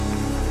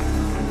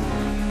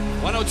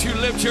Why don't you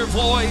lift your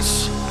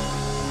voice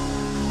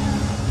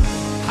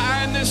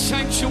high in this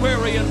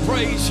sanctuary and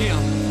praise Him?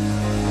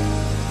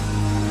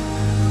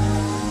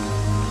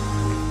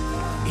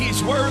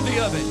 He's worthy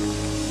of it.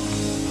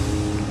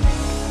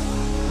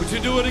 Would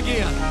you do it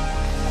again?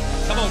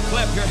 Come on,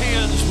 clap your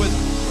hands with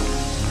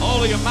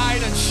all of your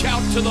might and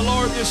shout to the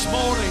Lord this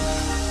morning.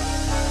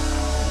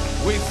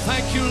 We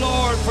thank you,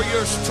 Lord, for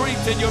your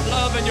strength and your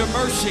love and your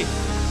mercy,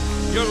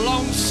 your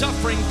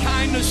long-suffering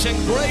kindness and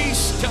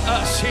grace to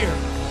us here.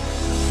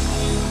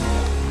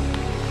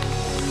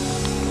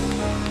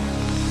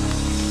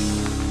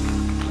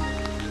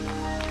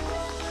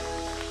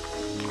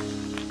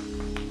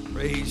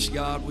 Praise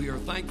God. We are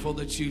thankful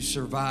that you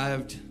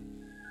survived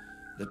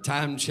the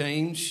time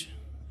change.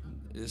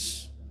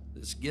 This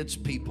gets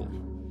people.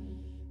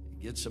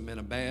 It gets them in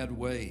a bad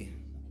way.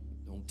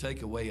 Don't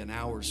take away an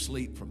hour's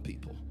sleep from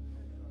people.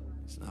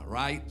 It's not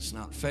right. It's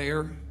not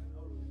fair.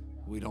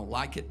 We don't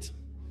like it.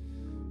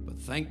 But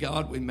thank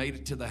God we made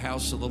it to the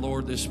house of the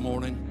Lord this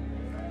morning.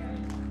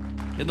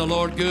 Isn't the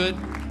Lord good?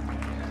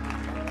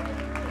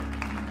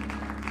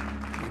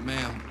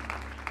 Amen.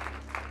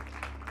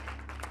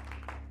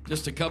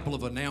 Just a couple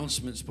of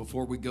announcements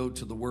before we go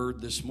to the Word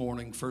this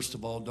morning. First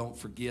of all, don't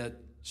forget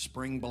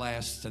Spring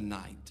Blast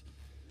tonight.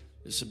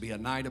 This will be a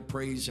night of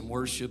praise and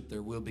worship.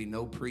 There will be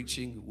no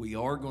preaching. We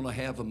are going to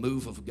have a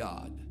move of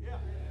God.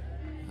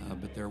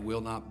 But there will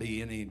not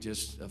be any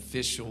just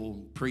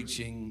official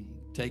preaching,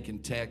 taking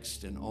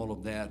text and all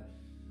of that.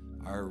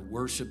 Our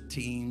worship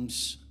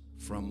teams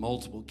from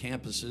multiple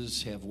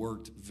campuses have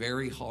worked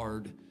very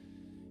hard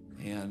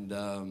and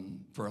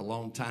for a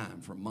long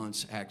time, for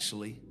months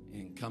actually,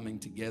 in coming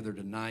together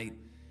tonight.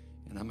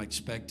 And I'm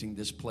expecting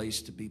this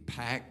place to be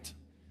packed.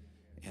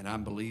 And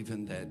I'm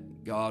believing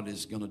that God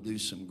is going to do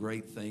some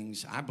great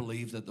things. I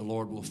believe that the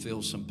Lord will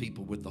fill some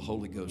people with the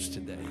Holy Ghost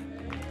tonight.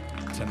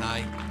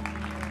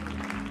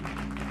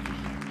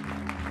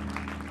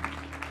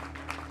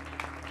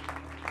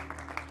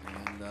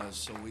 And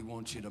so we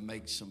want you to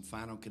make some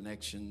final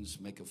connections,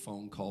 make a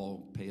phone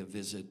call, pay a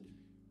visit,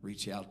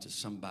 reach out to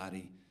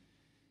somebody,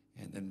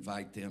 and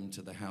invite them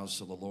to the house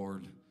of the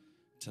Lord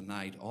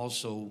tonight.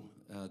 Also,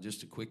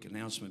 just a quick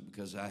announcement,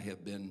 because I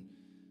have been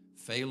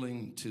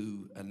failing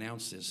to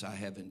announce this. I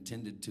have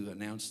intended to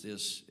announce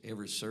this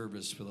every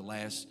service for the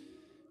last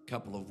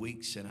couple of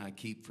weeks, and I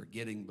keep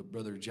forgetting. But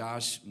Brother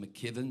Josh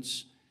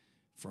McKivens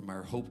from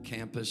our Hope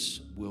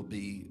campus will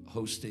be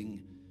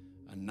hosting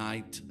a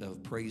night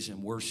of praise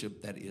and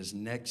worship that is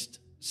next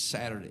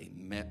Saturday,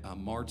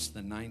 March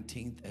the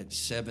 19th at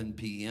 7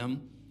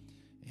 p.m.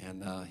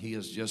 And he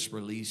has just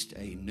released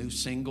a new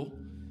single,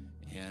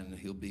 and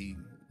they'll be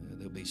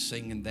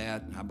singing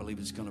that. I believe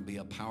it's going to be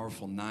a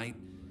powerful night.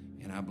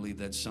 And I believe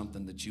that's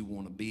something that you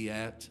want to be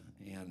at,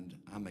 and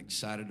I'm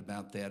excited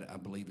about that. I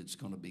believe it's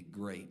going to be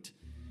great.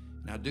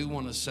 And I do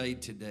want to say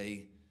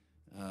today,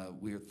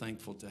 we are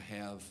thankful to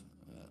have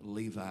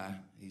Levi.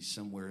 He's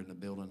somewhere in the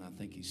building. I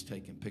think he's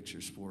taking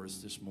pictures for us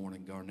this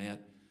morning,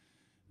 Garnett.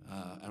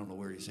 I don't know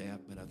where he's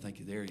at, but I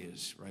think there he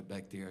is, right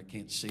back there. I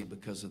can't see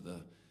because of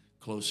the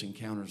close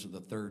encounters of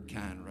the third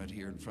kind right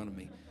here in front of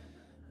me.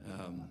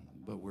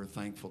 But we're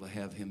thankful to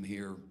have him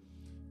here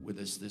with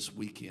us this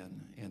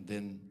weekend. And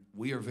then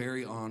we are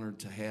very honored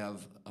to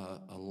have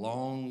a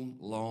long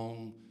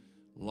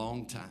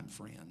time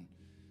friend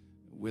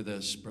with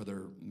us,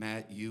 Brother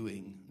Matt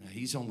Ewing. Now,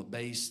 he's on the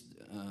bass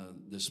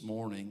this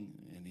morning,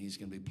 and he's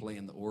going to be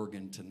playing the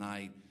organ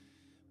tonight.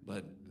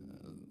 But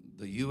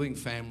the Ewing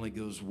family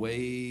goes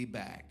way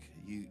back.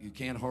 You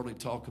can't hardly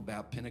talk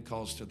about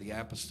Pentecost or the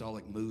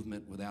apostolic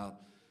movement without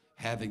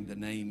having the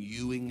name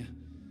Ewing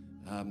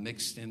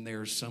mixed in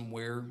there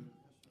somewhere.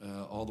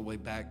 All the way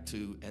back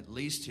to at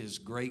least his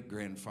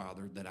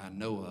great-grandfather that I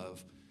know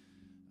of.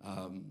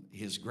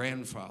 His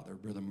grandfather,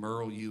 Brother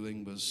Merle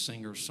Ewing, was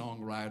singer,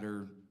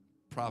 songwriter,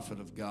 prophet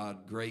of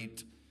God,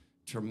 great,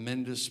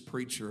 tremendous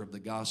preacher of the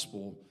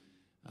gospel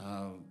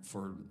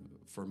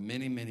for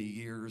many, many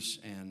years.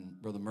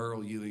 And Brother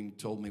Merle Ewing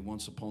told me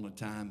once upon a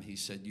time, he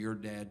said, your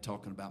dad,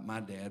 talking about my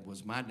dad,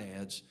 was my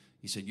dad's.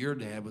 He said, your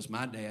dad was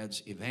my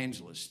dad's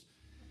evangelist.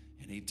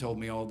 And he told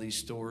me all these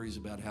stories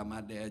about how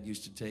my dad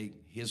used to take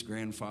his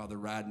grandfather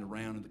riding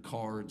around in the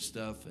car and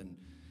stuff, and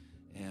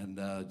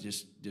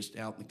just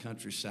out in the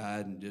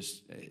countryside, and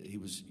just he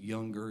was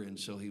younger, and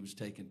so he was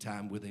taking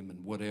time with him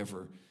and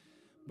whatever.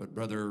 But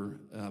Brother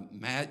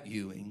Matt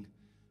Ewing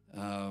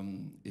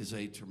is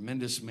a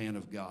tremendous man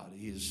of God.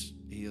 He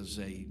is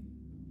a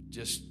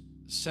just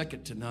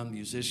second to none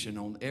musician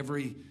on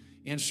every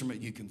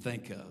instrument you can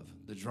think of: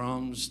 the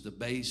drums, the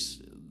bass,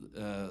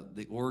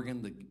 the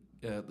organ, the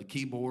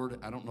keyboard.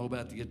 I don't know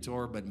about the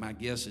guitar, but my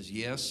guess is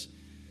yes.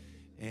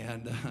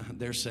 And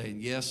they're saying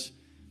yes.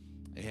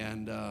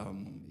 And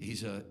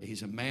he's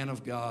a man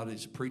of God.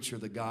 He's a preacher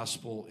of the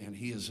gospel, and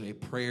he is a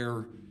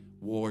prayer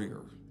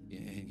warrior.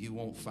 And you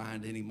won't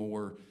find any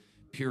more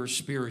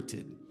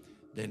pure-spirited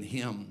than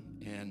him.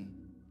 And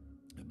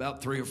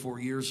about 3 or 4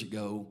 years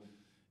ago,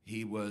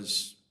 he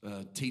was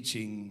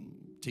teaching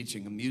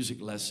a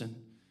music lesson.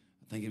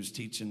 I think he was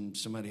teaching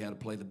somebody how to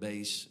play the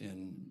bass,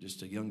 and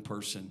just a young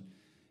person.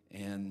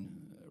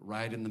 And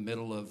right in the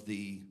middle of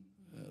the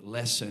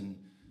lesson,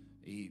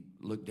 he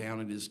looked down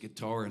at his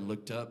guitar and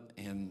looked up,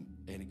 and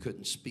he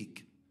couldn't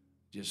speak,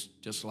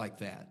 just like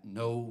that.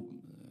 No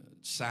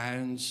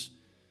signs,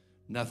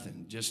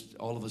 nothing. Just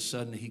all of a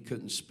sudden, he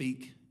couldn't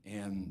speak,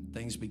 and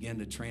things began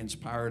to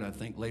transpire. And I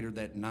think later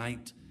that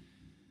night,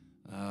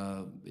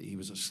 he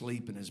was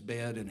asleep in his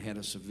bed and had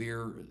a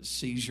severe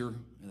seizure.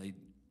 And they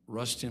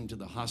rushed him to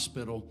the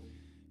hospital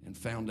and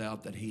found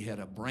out that he had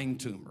a brain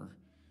tumor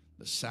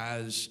the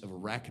size of a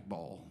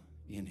racquetball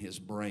in his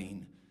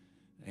brain.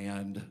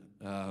 And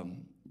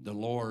the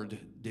Lord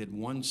did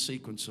one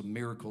sequence of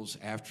miracles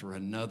after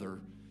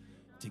another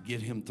to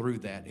get him through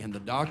that. And the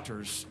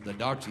doctor,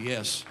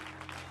 yes.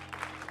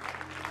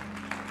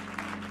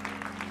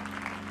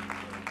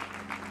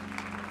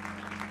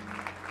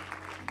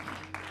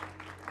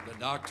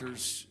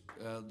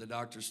 The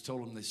doctors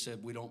told him, they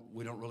said, we don't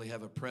really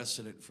have a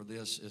precedent for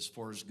this as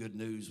far as good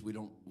news. We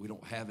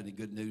don't have any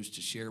good news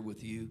to share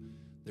with you.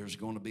 There's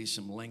going to be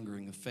some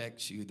lingering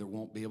effects. You either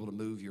won't be able to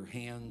move your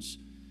hands,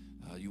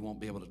 you won't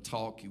be able to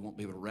talk, you won't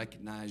be able to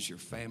recognize your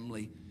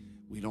family.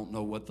 We don't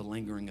know what the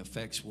lingering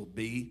effects will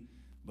be,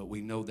 but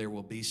we know there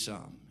will be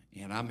some.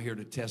 And I'm here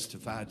to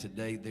testify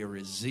today there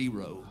is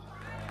zero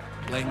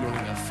lingering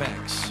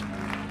effects.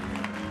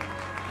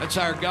 That's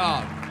our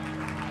God.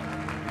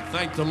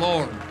 Thank the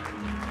Lord.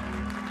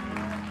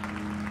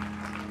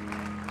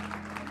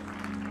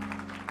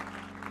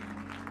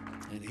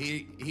 And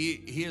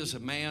he is a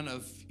man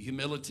of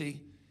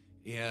humility,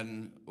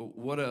 and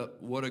what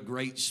a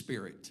great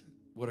spirit.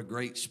 What a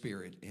great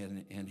spirit.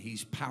 And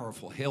he's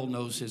powerful. Hell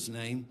knows his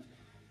name.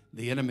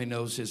 The enemy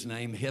knows his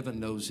name. Heaven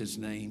knows his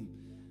name,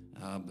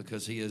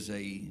 because he is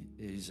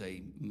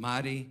a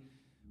mighty,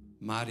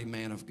 mighty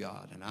man of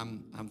God. And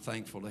I'm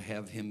thankful to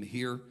have him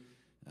here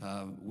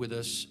with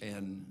us.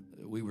 And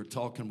we were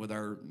talking with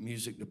our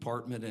music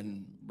department,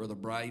 and Brother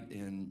Bright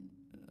and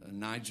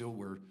Nigel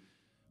were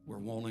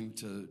wanting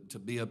to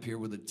be up here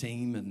with a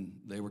team, and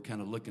they were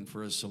kind of looking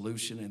for a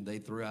solution, and they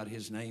threw out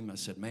his name. I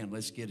said, man,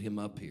 let's get him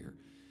up here.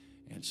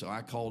 And so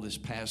I called his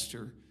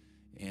pastor,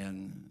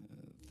 and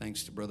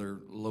thanks to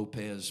Brother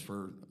Lopez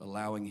for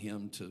allowing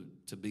him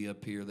to be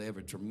up here. They have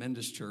a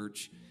tremendous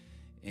church,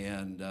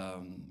 and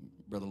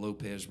Brother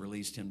Lopez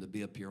released him to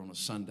be up here on a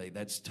Sunday.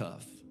 That's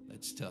tough,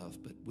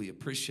 but we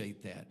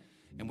appreciate that.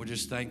 And we're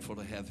just thankful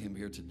to have him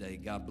here today.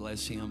 God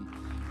bless him.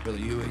 Brother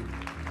Ewing.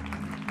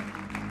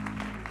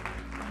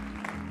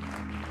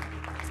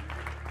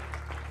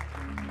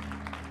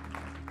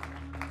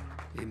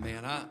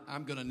 Amen.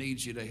 I'm going to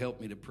need you to help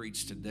me to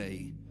preach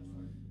today.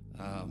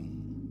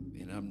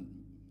 And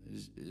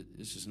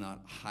this is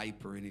not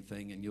hype or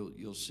anything, and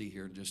you'll see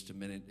here in just a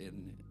minute.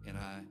 And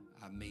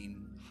I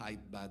mean hype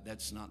by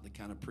that's not the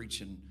kind of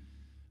preaching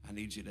I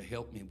need you to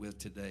help me with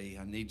today.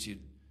 I need you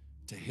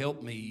to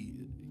help me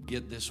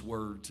get this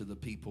word to the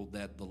people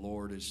that the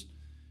Lord is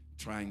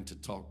trying to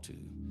talk to.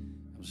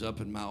 I was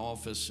up in my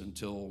office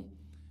until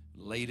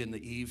late in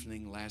the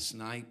evening last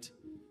night,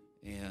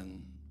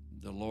 and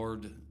the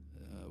Lord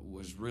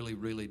was really,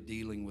 really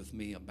dealing with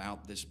me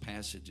about this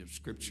passage of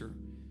Scripture.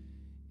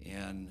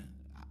 And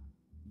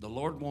the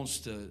Lord wants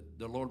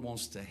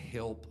to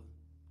help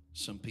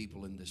some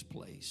people in this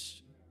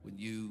place. When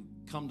you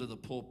come to the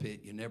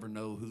pulpit, you never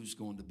know who's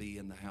going to be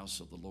in the house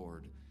of the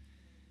Lord.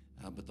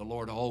 But the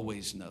Lord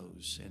always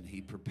knows, and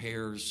he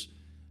prepares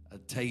a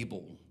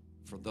table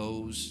for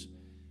those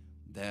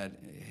that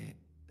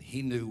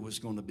he knew was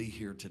going to be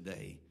here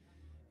today.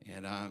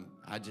 And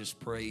I just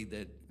pray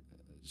that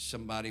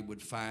somebody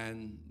would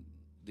find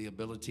the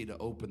ability to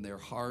open their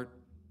heart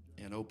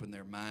and open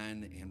their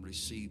mind and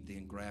receive the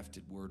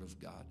engrafted word of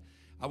God.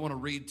 I want to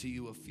read to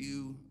you a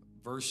few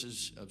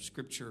verses of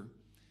Scripture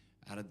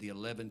out of the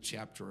 11th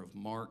chapter of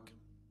Mark,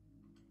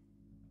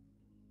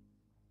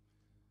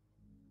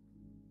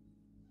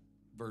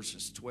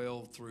 verses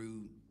 12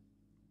 through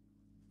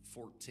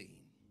 14.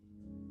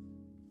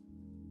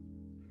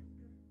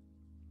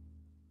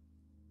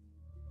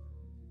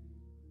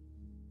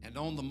 And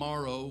on the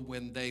morrow,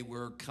 when they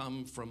were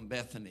come from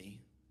Bethany,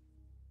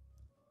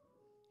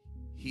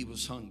 he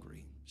was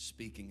hungry,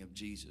 speaking of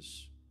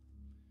Jesus.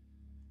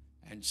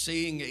 And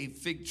seeing a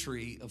fig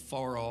tree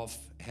afar off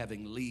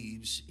having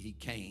leaves, he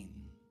came,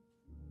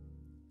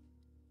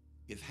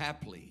 if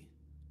haply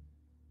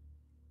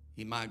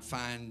he might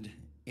find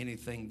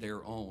anything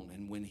thereon.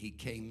 And when he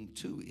came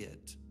to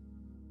it,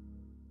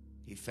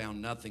 he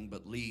found nothing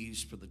but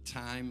leaves, for the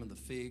time of the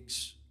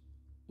figs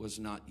was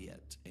not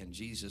yet. And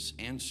Jesus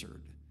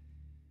answered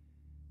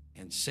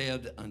and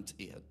said unto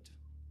it,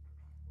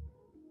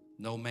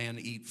 no man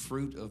eat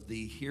fruit of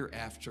thee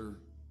hereafter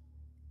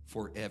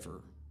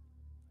forever.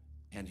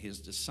 And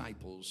his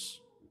disciples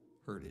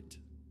heard it.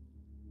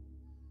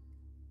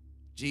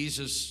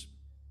 Jesus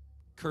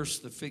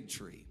cursed the fig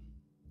tree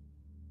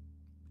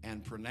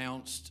and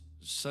pronounced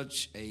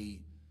such a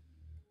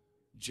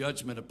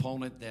judgment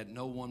upon it that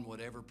no one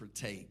would ever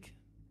partake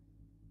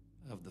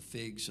of the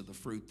figs or the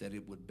fruit that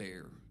it would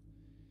bear.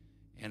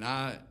 And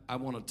I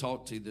want to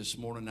talk to you this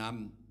morning.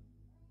 I'm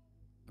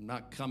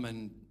not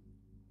coming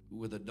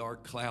with a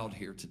dark cloud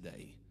here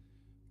today,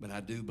 but I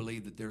do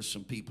believe that there's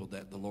some people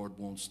that the Lord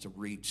wants to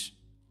reach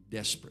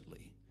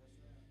desperately.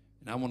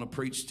 And I want to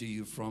preach to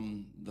you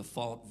from the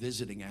thought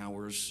visiting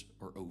hours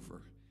are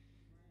over.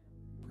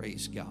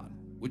 Praise God.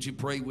 Would you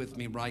pray with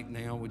me right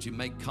now? Would you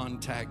make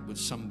contact with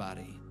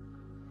somebody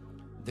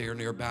there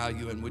nearby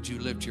you? And would you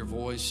lift your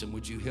voice and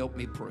would you help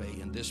me pray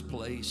in this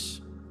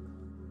place?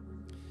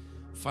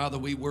 Father,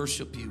 we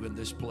worship you in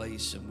this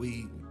place and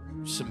we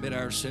submit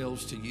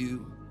ourselves to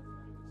you.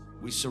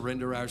 We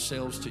surrender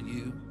ourselves to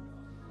you.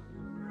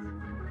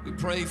 We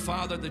pray,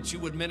 Father, that you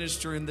would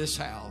minister in this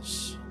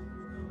house.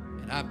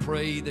 And I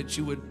pray that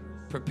you would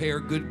prepare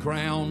good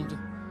ground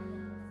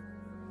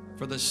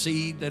for the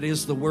seed that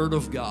is the Word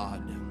of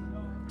God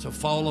to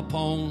fall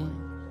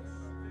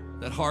upon,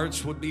 that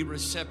hearts would be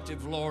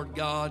receptive, Lord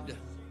God.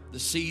 The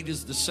seed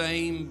is the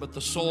same, but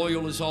the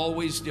soil is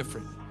always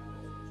different.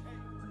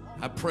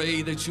 I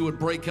pray that you would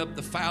break up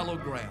the fallow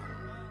ground.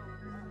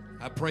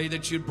 I pray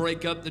that you'd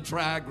break up the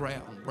dry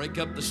ground, break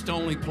up the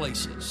stony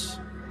places.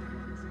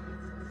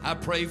 I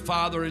pray,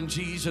 Father, in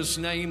Jesus'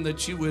 name,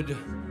 that you would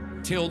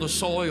till the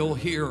soil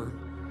here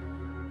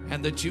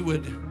and that you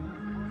would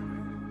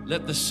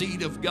let the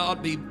seed of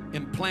God be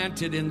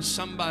implanted in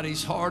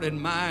somebody's heart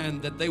and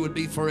mind, that they would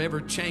be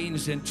forever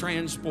changed and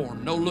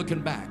transformed. No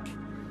looking back.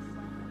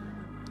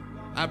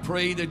 I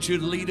pray that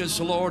you'd lead us,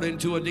 Lord,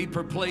 into a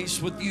deeper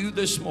place with you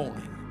this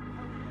morning.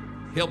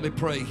 Help me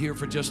pray here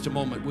for just a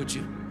moment, would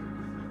you?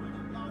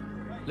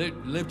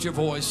 Lift your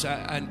voice.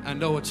 I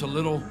know it's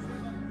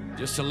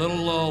just a little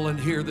lull in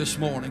here this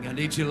morning. I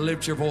need you to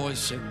lift your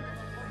voice and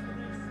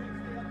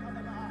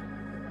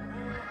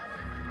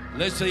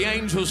let the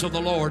angels of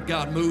the Lord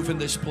God move in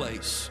this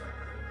place.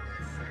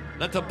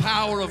 Let the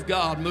power of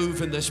God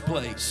move in this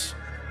place.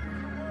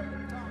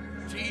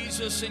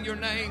 Jesus, in your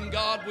name,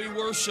 God, we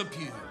worship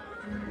you.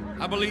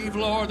 I believe,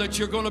 Lord, that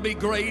you're going to be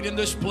great in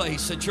this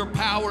place, that your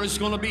power is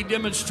going to be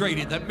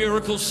demonstrated, that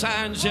miracles,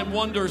 signs, and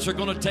wonders are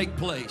going to take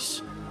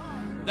place,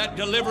 that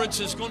deliverance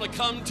is going to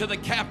come to the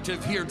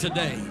captive here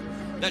today,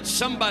 that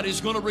somebody's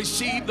going to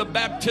receive the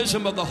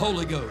baptism of the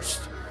Holy Ghost,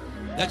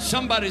 that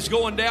somebody's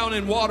going down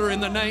in water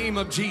in the name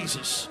of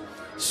Jesus.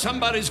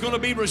 Somebody's going to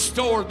be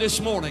restored this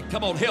morning.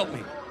 Come on, help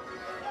me.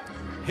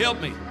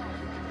 Help me.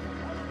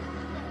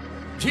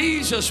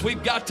 Jesus,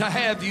 we've got to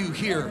have you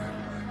here.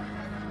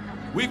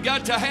 We've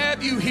got to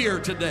have you here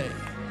today.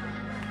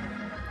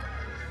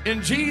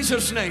 In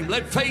Jesus' name,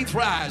 let faith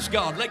rise,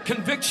 God. Let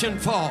conviction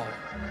fall.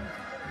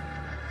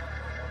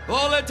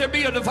 Oh, let there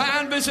be a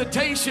divine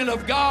visitation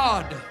of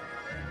God.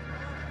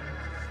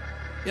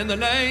 In the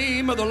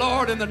name of the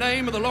Lord, in the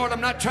name of the Lord.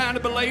 I'm not trying to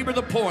belabor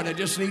the point. I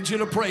just need you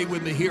to pray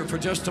with me here for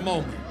just a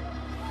moment.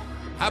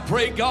 I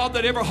pray, God,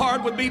 that every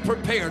heart would be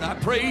prepared. I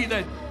pray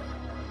that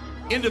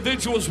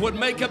individuals would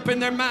make up in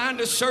their mind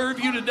to serve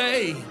you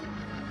today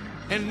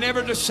and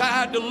never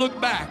decide to look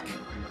back.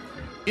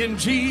 In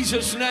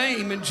Jesus'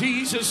 name, in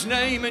Jesus'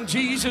 name, in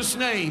Jesus'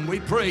 name, we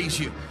praise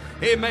you.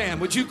 Amen.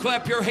 Would you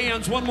clap your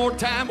hands one more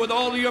time with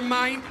all of your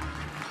might?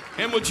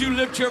 And would you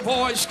lift your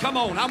voice? Come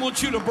on. I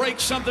want you to break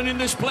something in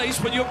this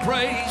place with your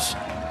praise.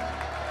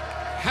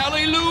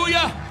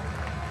 Hallelujah.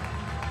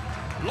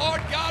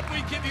 Lord God,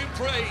 we give you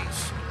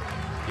praise.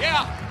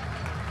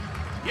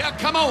 Yeah,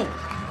 come on.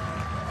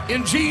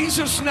 In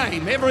Jesus'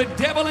 name, every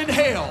devil in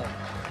hell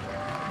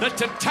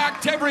that's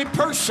attacked every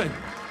person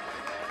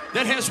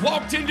that has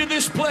walked into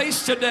this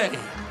place today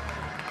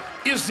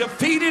is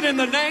defeated in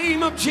the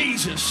name of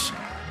Jesus.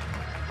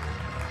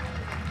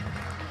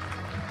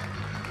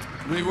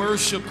 We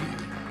worship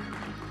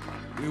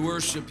you. We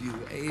worship you.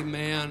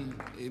 Amen.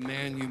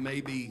 Amen. You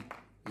may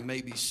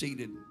be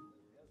seated.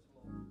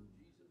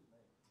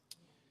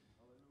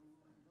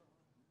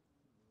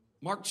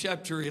 Mark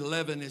chapter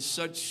 11 is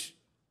such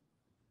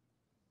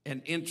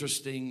an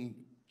interesting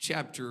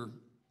chapter,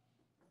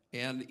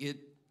 and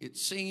it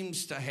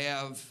seems to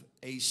have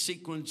a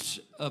sequence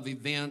of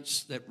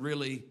events that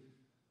really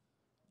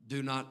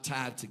do not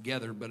tie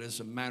together, but as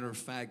a matter of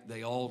fact,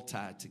 they all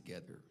tie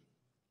together.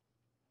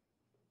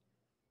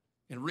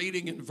 And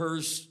reading in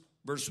verse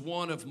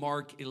 1 of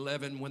Mark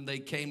 11, when they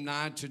came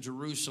nigh to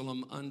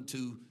Jerusalem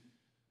unto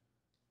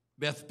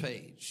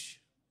Bethpage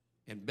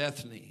and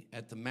Bethany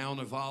at the Mount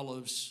of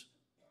Olives,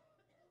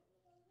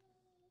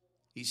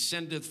 he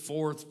sendeth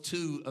forth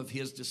 2 of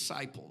his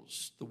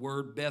disciples. The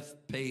word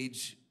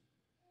Bethpage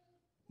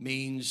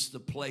means the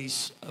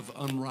place of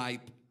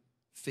unripe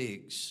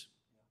figs.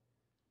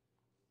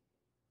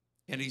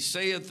 And he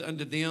saith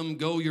unto them,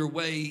 go your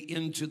way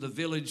into the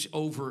village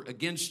over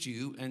against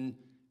you, and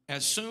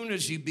as soon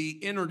as you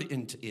be entered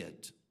into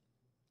it,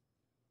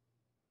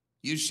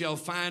 you shall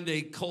find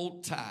a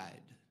colt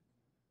tied,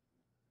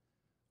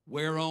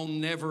 whereon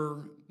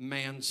never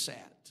man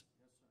sat.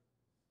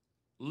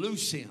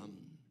 Loose him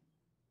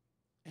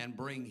and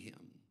bring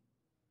him.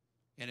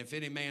 And if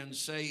any man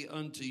say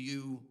unto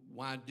you,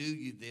 why do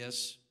you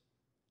this?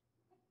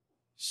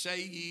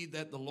 Say ye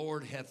that the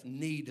Lord hath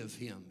need of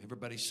him.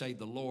 Everybody say,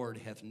 the Lord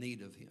hath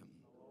need of him.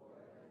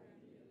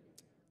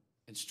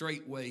 and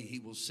straightway he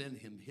will send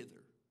him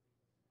hither.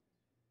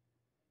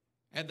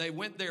 And they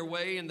went their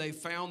way, and they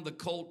found the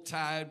colt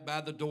tied by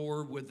the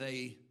door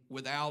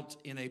without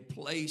in a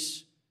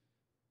place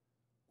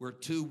where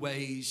two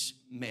ways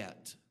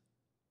met.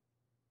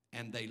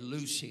 And they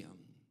loose him.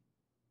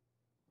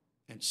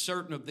 And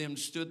certain of them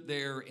stood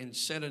there and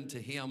said unto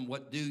him,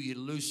 What do ye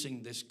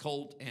loosing this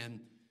colt?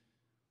 And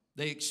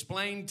they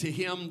explained to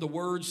him the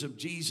words of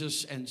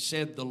Jesus and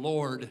said, The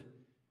Lord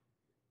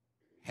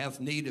hath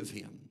need of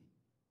him.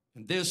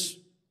 And this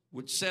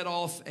would set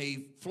off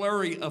a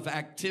flurry of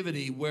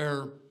activity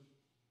where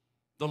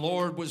the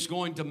Lord was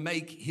going to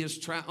make his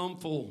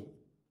triumphal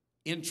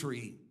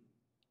entry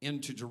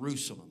into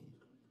Jerusalem.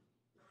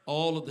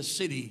 All of the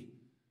city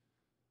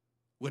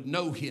would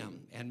know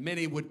him, and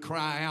many would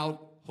cry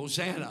out,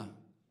 Hosanna,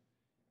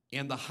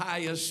 in the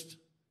highest,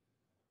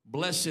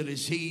 blessed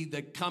is he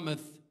that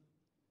cometh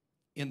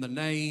in the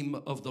name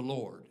of the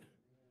Lord.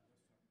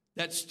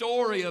 That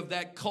story of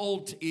that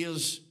colt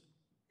is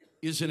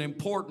an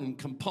important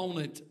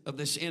component of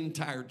this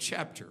entire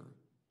chapter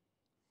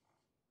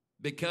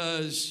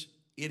because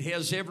it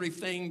has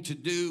everything to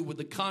do with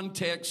the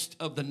context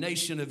of the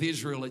nation of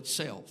Israel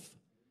itself.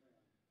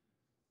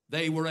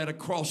 They were at a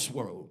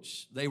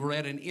crossroads. They were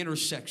at an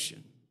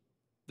intersection.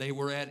 They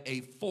were at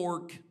a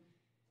fork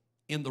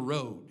in the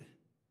road.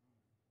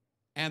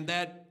 And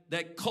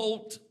that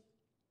colt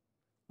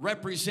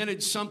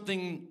represented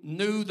something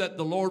new that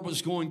the Lord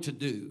was going to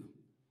do.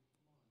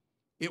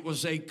 It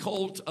was a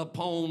colt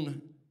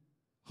upon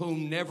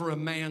whom never a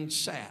man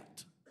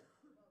sat.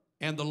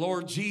 And the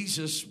Lord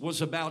Jesus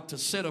was about to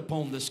sit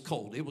upon this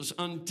colt. It was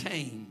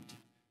untamed.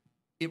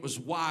 It was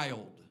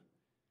wild.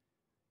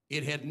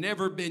 It had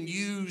never been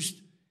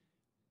used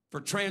for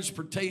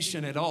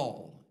transportation at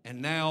all.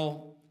 And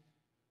now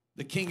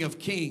the King of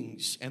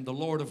Kings and the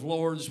Lord of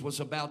Lords was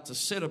about to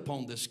sit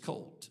upon this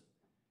colt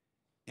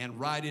and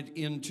ride it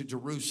into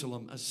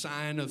Jerusalem, a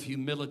sign of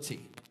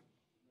humility.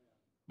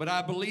 But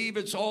I believe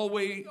it's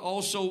always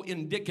also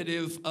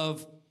indicative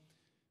of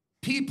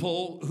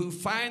people who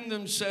find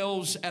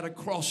themselves at a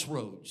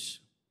crossroads.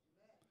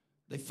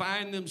 They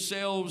find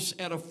themselves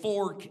at a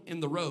fork in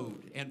the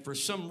road, and for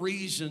some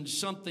reason,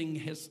 something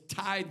has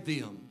tied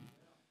them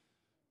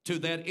to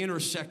that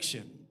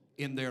intersection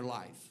in their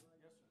life.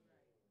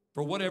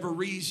 For whatever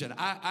reason,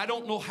 I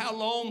don't know how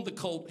long the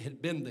colt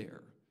had been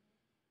there,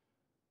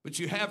 but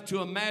you have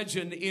to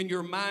imagine in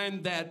your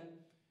mind that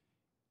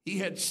he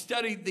had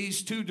studied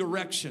these two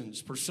directions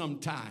for some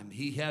time.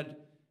 He had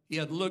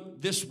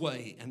looked this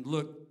way and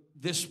looked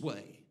this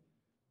way.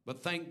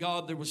 But thank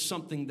God there was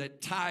something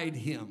that tied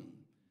him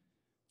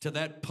to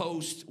that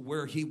post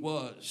where he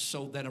was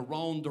so that a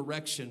wrong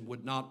direction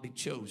would not be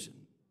chosen.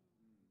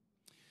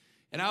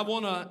 And I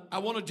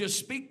want to just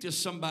speak to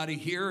somebody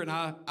here, and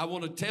I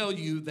want to tell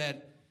you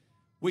that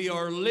we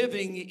are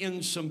living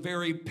in some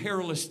very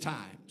perilous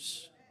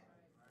times.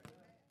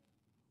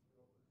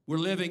 We're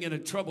living in a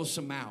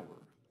troublesome hour.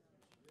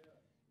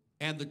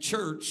 And the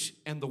church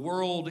and the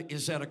world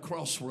is at a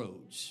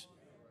crossroads.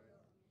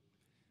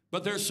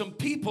 But there's some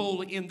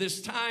people in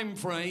this time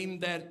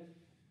frame that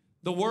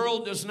the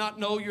world does not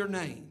know your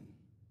name.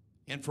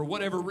 And for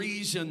whatever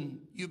reason,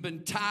 you've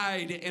been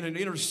tied in an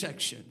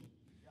intersection.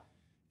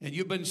 And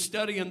you've been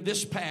studying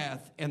this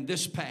path and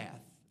this path,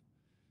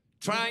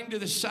 trying to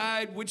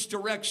decide which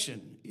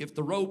direction, if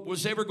the rope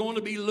was ever going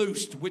to be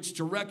loosed, which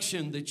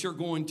direction that you're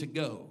going to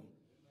go.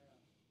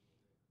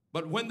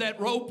 But when that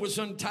rope was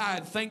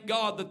untied, thank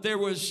God that there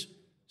was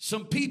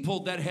some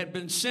people that had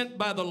been sent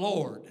by the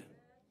Lord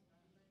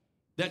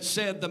that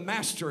said, the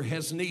Master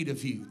has need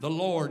of you. The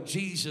Lord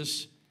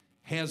Jesus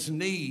has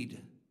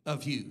need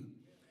of you.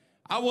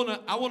 I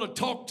want to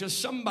talk to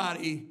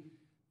somebody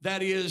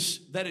that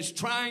is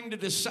trying to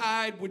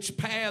decide which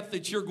path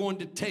that you're going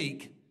to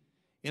take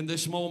in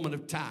this moment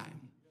of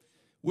time,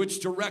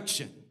 which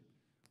direction,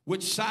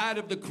 which side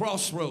of the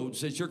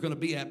crossroads that you're going to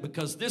be at,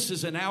 because this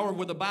is an hour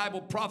where the Bible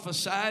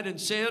prophesied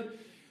and said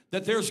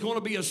that there's going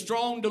to be a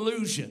strong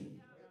delusion.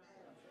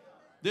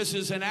 This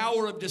is an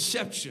hour of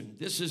deception.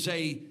 This is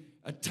a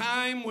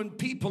time when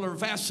people are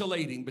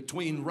vacillating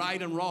between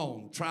right and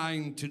wrong,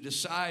 trying to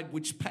decide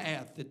which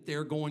path that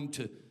they're going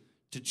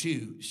to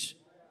choose.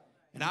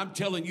 And I'm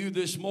telling you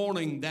this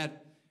morning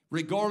that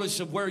regardless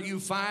of where you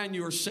find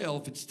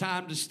yourself, it's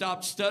time to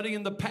stop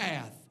studying the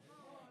path.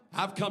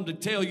 I've come to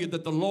tell you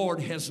that the Lord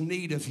has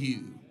need of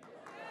you.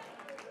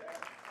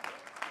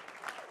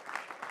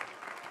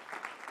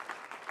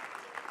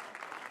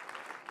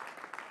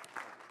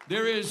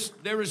 There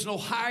is no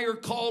higher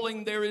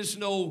calling. There is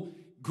no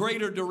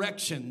greater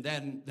direction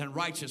than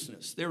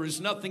righteousness. There is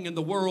nothing in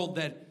the world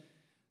that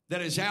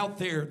is out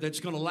there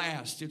that's going to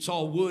last. It's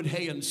all wood,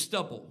 hay, and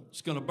stubble.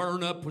 It's going to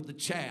burn up with the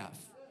chaff.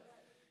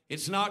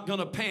 It's not going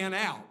to pan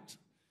out.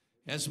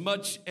 As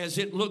much as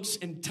it looks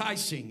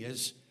enticing,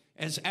 as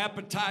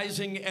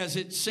appetizing as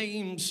it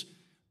seems,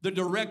 the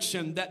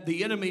direction that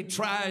the enemy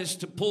tries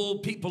to pull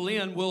people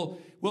in will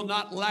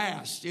not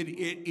last.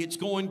 It's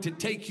going to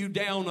take you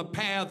down a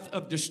path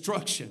of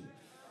destruction.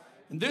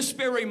 And this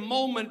very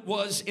moment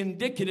was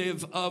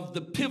indicative of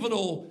the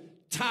pivotal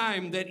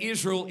time that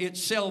Israel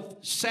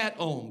itself sat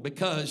on,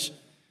 because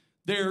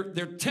their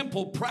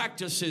temple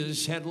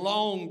practices had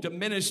long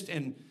diminished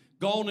and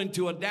gone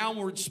into a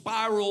downward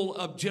spiral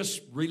of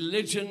just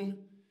religion,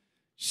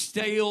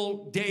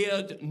 stale,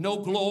 dead, no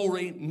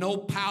glory, no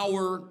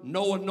power,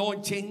 no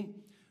anointing,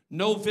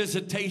 no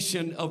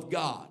visitation of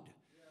God.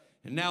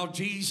 And now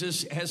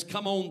Jesus has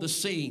come on the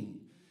scene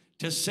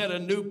to set a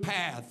new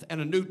path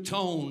and a new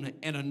tone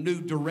and a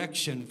new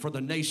direction for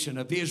the nation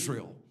of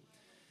Israel.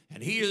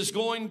 And he is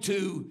going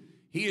to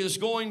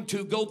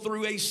go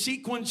through a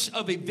sequence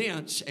of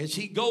events as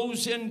he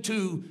goes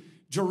into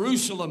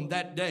Jerusalem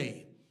that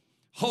day.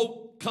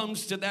 Hope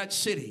comes to that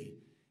city,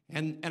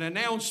 and an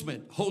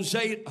announcement,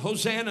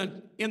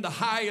 Hosanna in the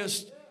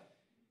highest.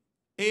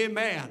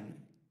 Amen.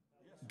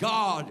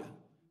 God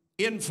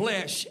in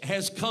flesh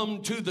has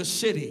come to the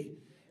city,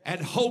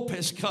 and hope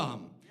has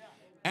come.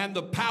 And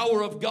the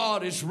power of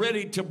God is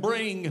ready to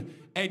bring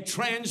a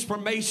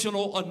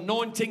transformational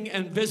anointing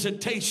and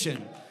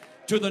visitation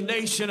to the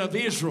nation of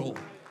Israel.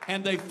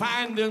 And they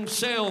find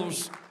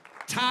themselves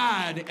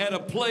tied at a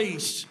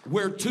place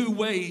where two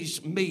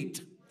ways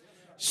meet.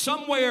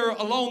 Somewhere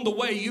along the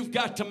way, you've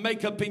got to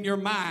make up in your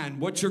mind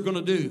what you're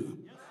going to do.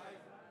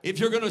 If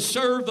you're going to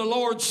serve the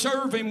Lord,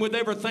 serve Him with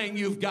everything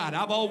you've got.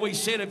 I've always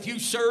said, if you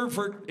serve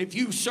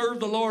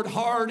the Lord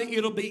hard,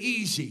 it'll be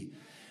easy.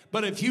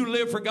 But if you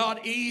live for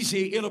God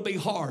easy, it'll be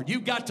hard.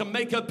 You've got to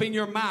make up in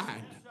your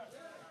mind.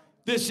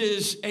 This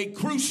is a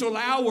crucial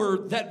hour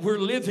that we're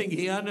living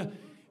in,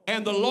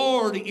 and the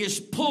Lord is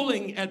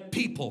pulling at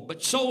people,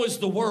 but so is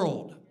the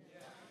world.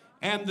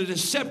 And the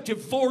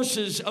deceptive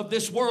forces of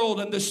this world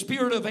and the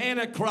spirit of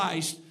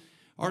Antichrist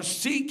are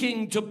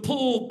seeking to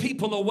pull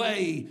people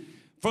away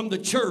from the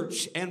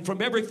church and from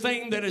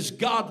everything that is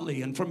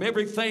godly and from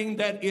everything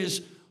that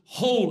is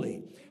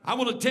holy. I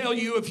want to tell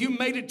you, if you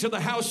made it to the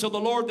house of the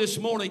Lord this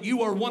morning,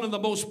 you are one of the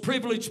most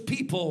privileged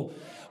people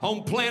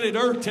on planet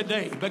Earth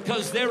today,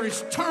 because there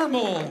is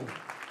turmoil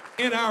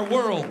in our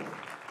world.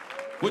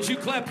 Would you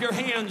clap your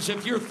hands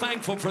if you're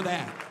thankful for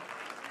that?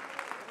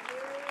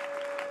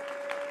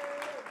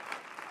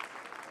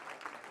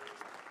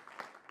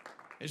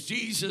 As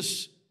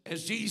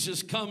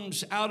Jesus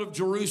comes out of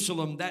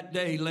Jerusalem that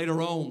day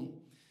later on,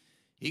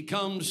 he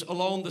comes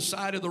along the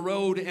side of the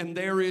road, and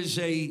there is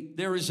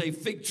a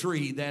fig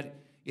tree that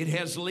it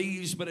has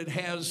leaves, but it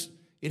has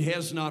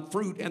not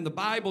fruit. And the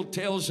Bible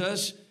tells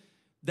us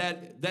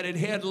that it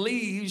had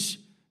leaves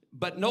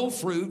but no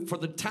fruit, for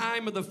the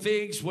time of the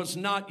figs was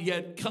not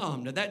yet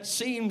come. Now that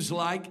seems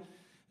like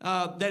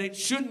that it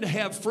shouldn't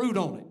have fruit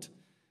on it,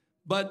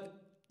 but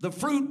the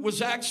fruit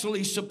was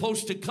actually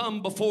supposed to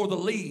come before the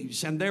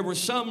leaves. And there were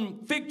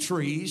some fig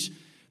trees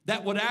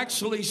that would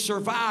actually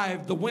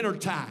survive the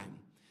wintertime,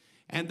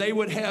 and they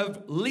would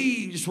have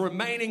leaves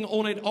remaining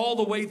on it all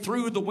the way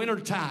through the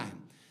wintertime.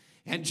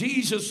 And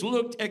Jesus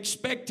looked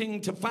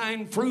expecting to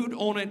find fruit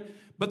on it,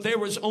 but there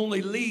was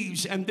only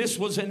leaves. And this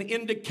was an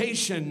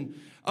indication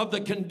of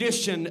the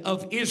condition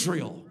of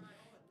Israel.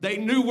 They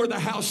knew where the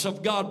house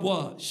of God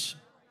was.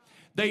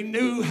 They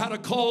knew how to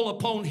call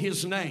upon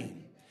His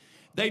name.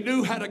 They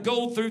knew how to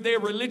go through their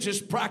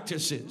religious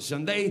practices,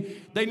 and they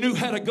knew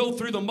how to go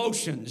through the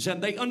motions,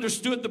 and they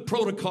understood the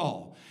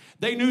protocol.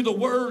 They knew the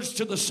words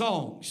to the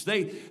songs.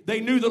 They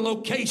knew the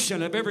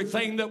location of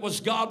everything that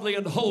was godly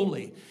and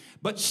holy.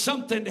 But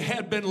something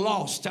had been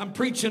lost. I'm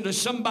preaching to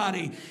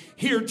somebody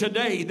here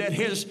today that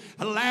has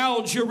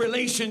allowed your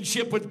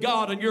relationship with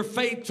God and your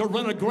faith to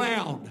run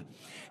aground.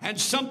 And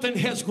something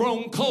has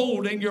grown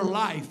cold in your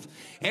life.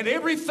 And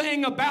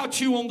everything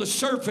about you on the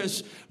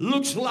surface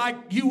looks like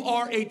you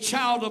are a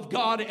child of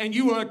God and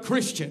you are a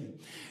Christian.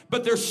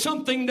 But there's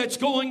something that's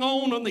going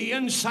on the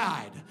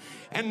inside.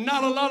 And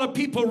not a lot of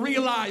people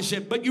realize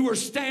it, but you are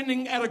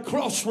standing at a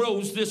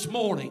crossroads this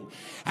morning,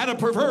 at a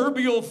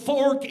proverbial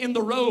fork in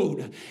the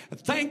road.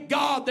 Thank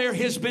God there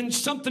has been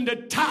something to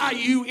tie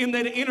you in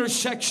that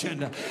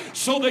intersection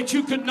so that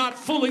you could not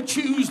fully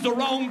choose the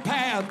wrong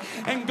path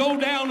and go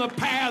down a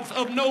path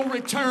of no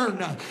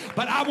return.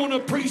 But I want to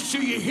preach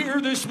to you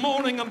here this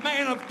morning. A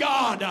man of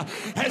God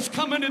has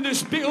come into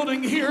this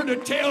building here to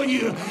tell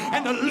you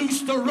and to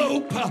loose the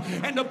rope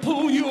and to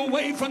pull you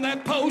away from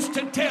that post,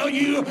 to tell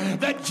you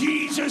that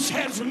Jesus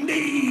has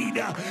need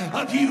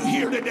of you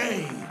here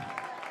today.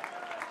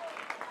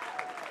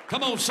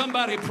 Come on,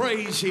 somebody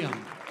praise Him.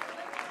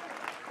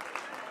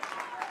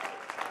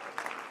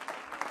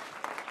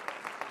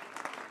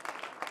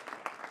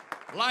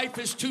 Life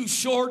is too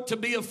short to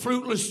be a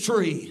fruitless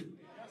tree.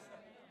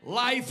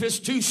 Life is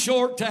too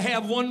short to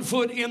have one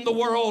foot in the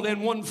world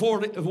and one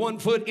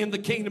foot in the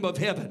kingdom of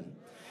heaven.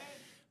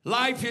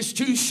 Life is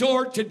too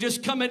short to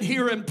just come in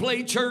here and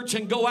play church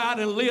and go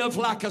out and live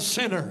like a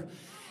sinner.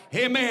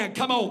 Amen.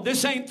 Come on.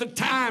 This ain't the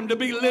time to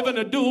be living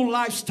a dual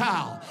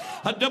lifestyle.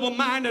 A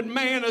double-minded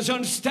man is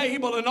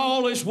unstable in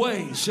all his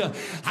ways.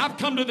 I've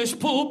come to this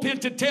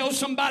pulpit to tell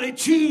somebody,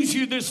 choose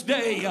you this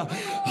day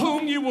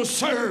whom you will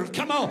serve.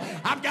 Come on.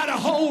 I've got a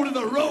hold of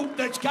the rope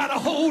that's got a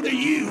hold of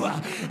you,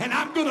 and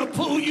I'm going to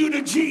pull you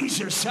to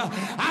Jesus.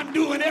 I'm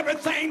doing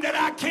everything that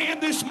I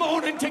can this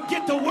morning to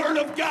get the Word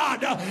of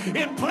God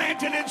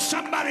implanted in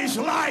somebody's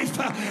life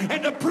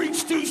and to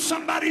preach through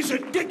somebody's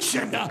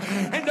addiction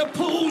and to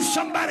pull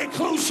somebody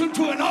closer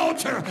to an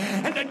altar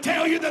and to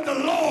tell you that the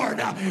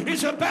Lord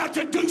is about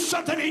to do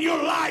something in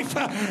your life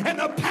and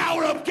the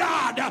power of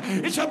God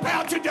is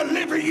about to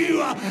deliver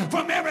you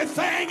from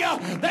everything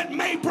that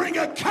may bring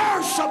a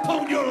curse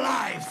upon your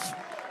life.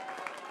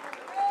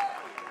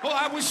 Oh,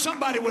 I wish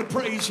somebody would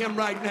praise him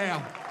right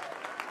now.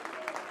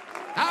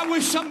 I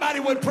wish somebody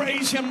would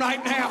praise him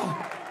right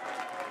now.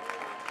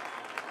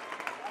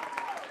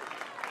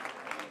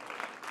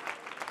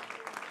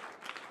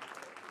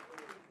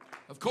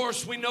 Of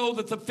course, we know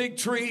that the fig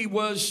tree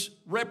was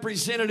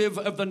representative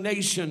of the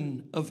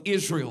nation of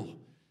Israel.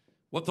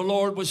 What the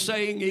Lord was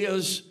saying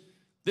is,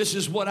 this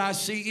is what I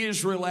see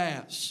Israel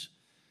as.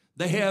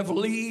 They have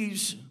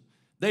leaves.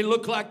 They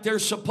look like they're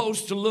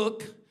supposed to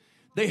look.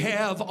 They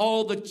have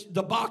all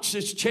the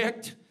boxes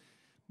checked,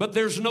 but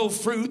there's no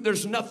fruit.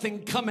 There's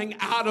nothing coming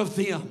out of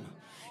them.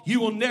 You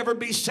will never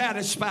be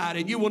satisfied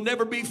and you will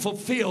never be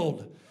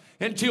fulfilled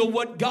until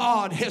what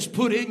God has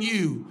put in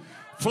you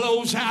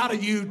flows out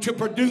of you to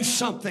produce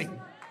something.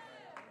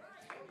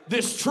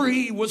 This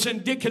tree was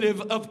indicative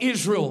of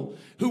Israel,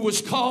 who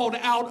was called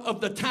out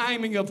of the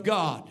timing of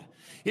God.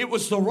 It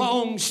was the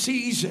wrong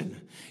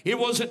season. It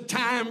wasn't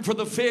time for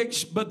the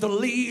figs, but the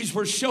leaves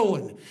were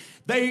showing.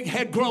 They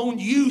had grown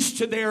used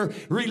to their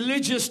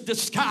religious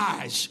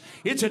disguise.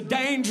 It's a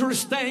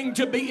dangerous thing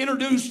to be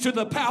introduced to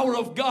the power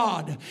of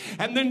God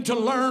and then to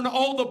learn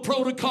all the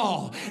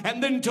protocol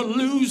and then to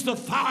lose the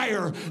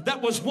fire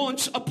that was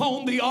once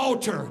upon the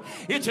altar.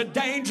 It's a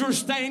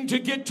dangerous thing to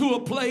get to a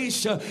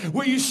place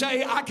where you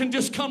say, I can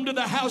just come to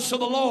the house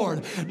of the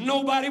Lord.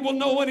 Nobody will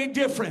know any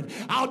different.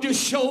 I'll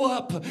just show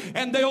up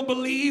and they'll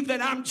believe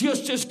that I'm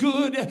just as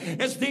good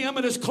as them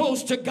and as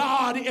close to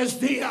God as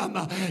them.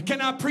 Can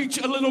I preach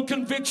a little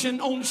conviction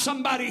on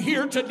somebody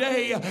here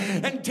today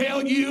and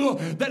tell you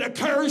that a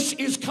curse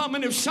is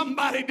coming if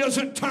somebody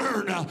doesn't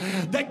turn?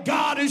 That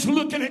God is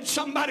looking at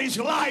somebody's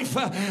life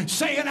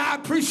saying, I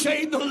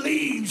appreciate the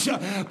leaves,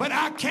 but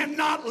I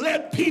cannot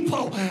let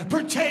people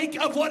partake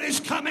of what is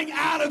coming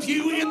out of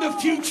you in the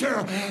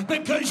future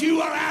because you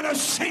are out of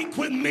sync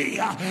with me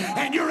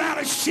and you're out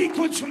of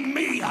sequence with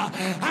me.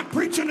 I'm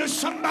preaching to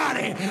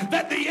somebody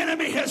that the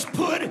enemy has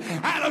put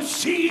out of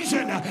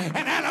season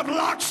and out of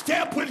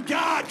lockstep with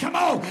God. Come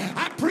on.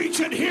 I'm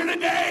preaching here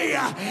today,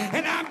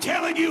 and I'm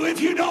telling you,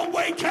 if you don't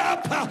wake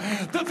up,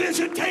 the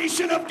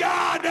visitation of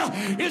God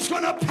is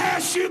going to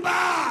pass you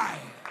by.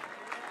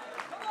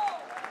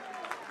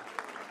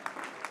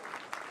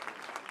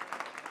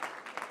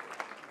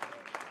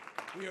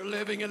 We are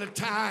living in a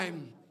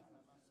time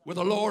where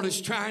the Lord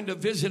is trying to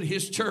visit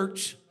his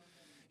church.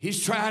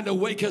 He's trying to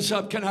wake us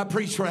up. Can I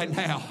preach right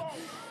now?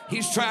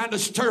 He's trying to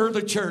stir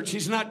the church.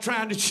 He's not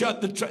trying to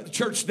shut the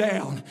church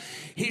down.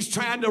 He's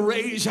trying to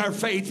raise our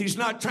faith. He's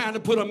not trying to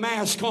put a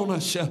mask on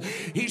us.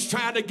 He's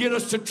trying to get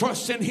us to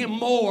trust in him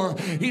more.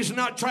 He's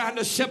not trying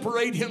to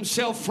separate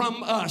himself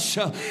from us.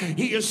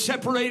 He is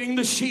separating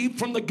the sheep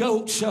from the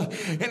goats.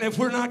 And if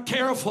we're not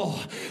careful,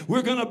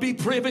 we're going to be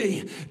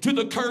privy to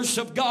the curse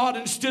of God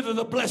instead of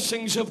the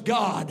blessings of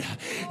God.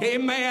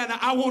 Amen.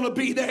 I want to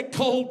be that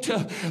colt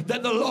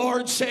that the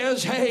Lord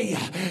says, hey,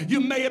 you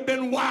may have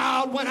been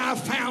wild when I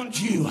found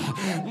you.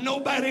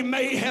 Nobody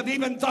may have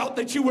even thought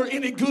that you were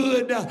any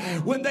good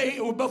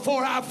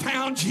before I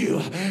found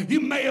you.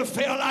 You may have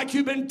felt like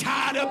you've been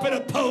tied up in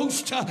a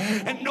post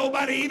and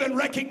nobody even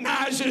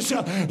recognizes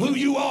who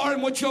you are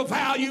and what your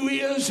value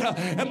is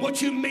and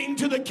what you mean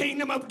to the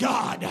kingdom of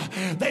God.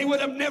 They would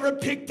have never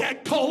picked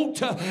that colt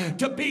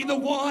to be the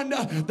one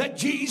that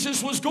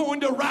Jesus was going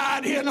to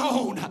ride in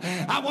on.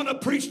 I want to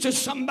preach to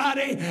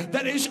somebody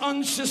that is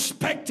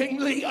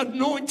unsuspectingly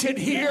anointed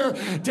here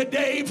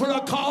today for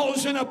a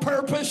cause and a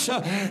purpose,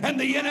 and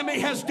the enemy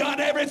has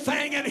done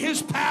everything in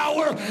his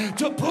power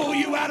to pull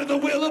you out of the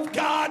will of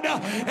God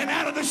and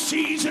out of the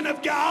season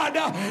of God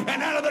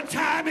and out of the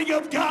timing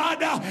of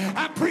God.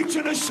 I'm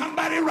preaching to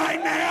somebody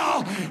right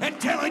now and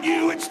telling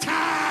you it's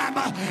time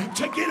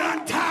to get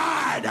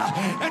untied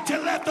and to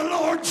let the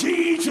Lord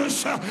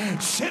Jesus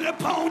sit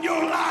upon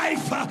your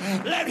life.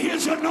 Let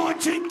his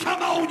anointing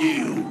come on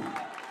you.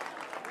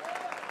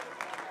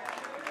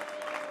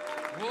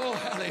 Oh,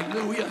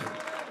 hallelujah.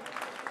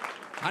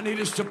 I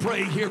need us to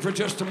pray here for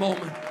just a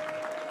moment.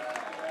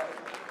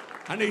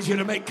 I need you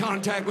to make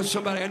contact with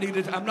somebody.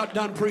 I'm not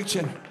done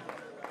preaching.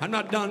 I'm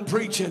not done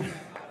preaching.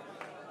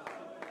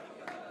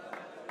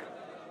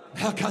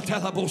 I'm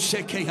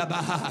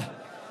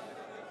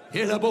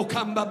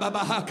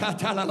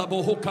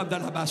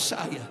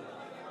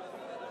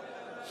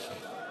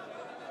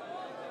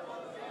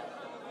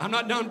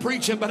not done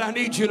preaching, but I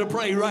need you to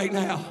pray right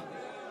now.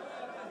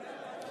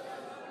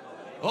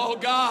 Oh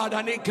God,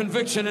 I need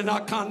conviction and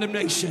not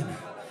condemnation.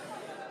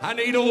 I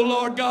need, oh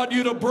Lord God,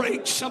 you to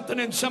break something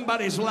in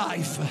somebody's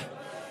life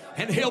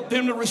and help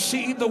them to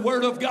receive the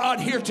word of God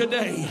here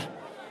today.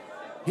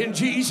 In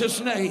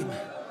Jesus' name.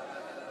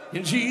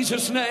 In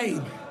Jesus'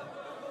 name.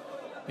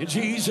 In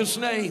Jesus'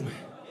 name.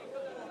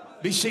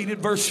 Be seated.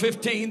 Verse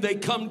 15, they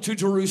come to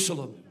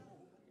Jerusalem.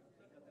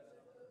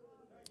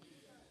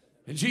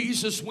 And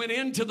Jesus went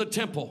into the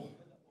temple.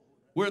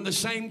 We're in the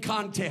same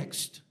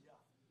context.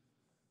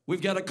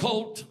 We've got a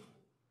colt.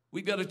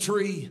 We've got a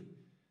tree.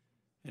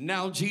 And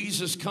now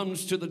Jesus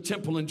comes to the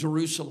temple in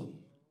Jerusalem.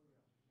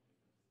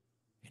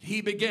 And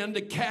he began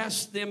to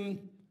cast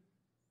them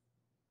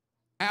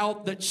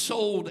out that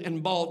sold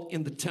and bought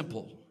in the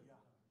temple,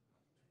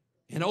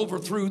 and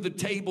overthrew the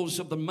tables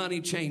of the money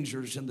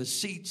changers and the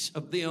seats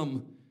of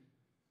them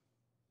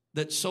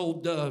that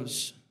sold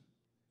doves.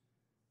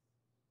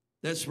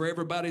 That's for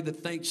everybody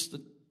that thinks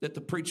that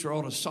the preacher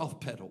ought to soft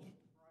pedal.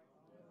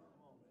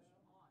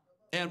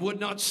 And would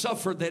not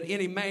suffer that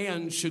any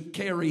man should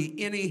carry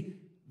any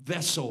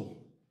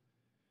vessel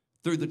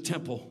through the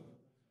temple.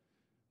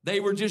 They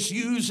were just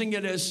using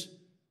it as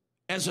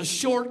a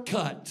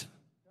shortcut,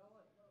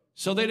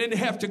 so they didn't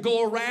have to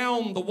go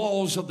around the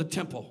walls of the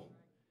temple.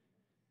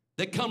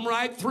 They come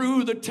right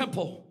through the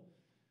temple.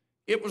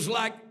 It was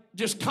like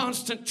just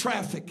constant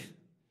traffic.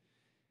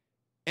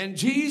 And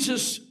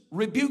Jesus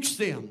rebukes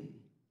them.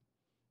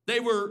 They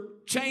were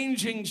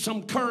changing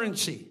some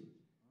currency.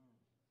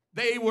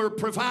 They were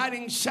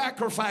providing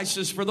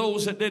sacrifices for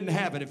those that didn't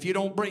have it. If you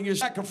don't bring your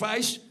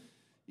sacrifice,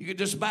 you can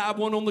just buy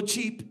one on the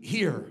cheap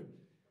here.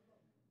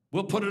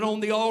 We'll put it on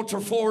the altar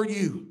for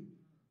you.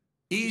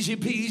 Easy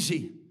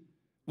peasy.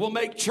 We'll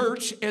make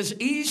church as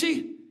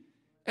easy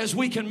as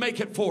we can make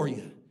it for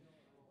you,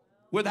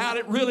 without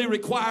it really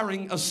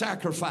requiring a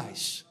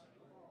sacrifice.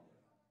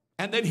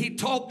 And then he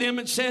taught them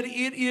and said,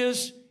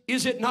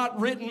 is it not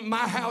written,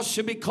 my house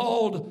should be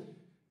called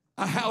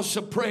a house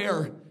of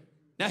prayer?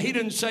 Now, he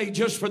didn't say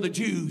just for the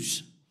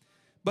Jews,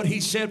 but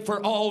he said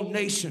for all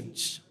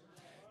nations.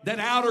 That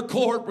outer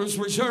court was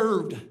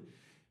reserved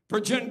for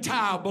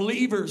Gentile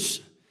believers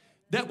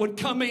that would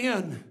come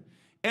in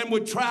and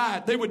would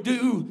try. They would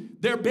do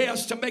their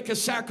best to make a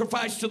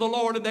sacrifice to the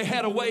Lord, and they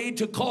had a way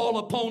to call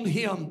upon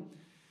him.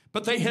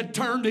 But they had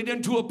turned it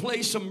into a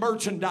place of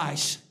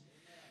merchandise.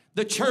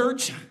 The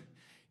church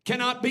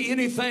cannot be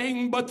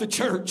anything but the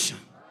church.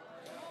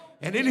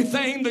 And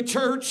anytime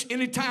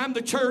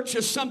the church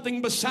is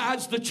something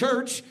besides the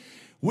church,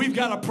 we've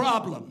got a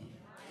problem.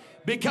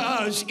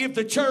 Because if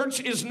the church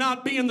is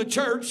not being the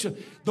church,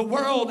 the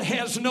world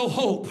has no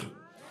hope.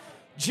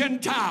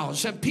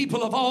 Gentiles and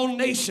people of all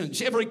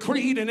nations, every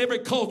creed and every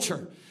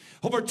culture,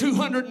 over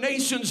 200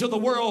 nations of the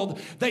world,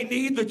 they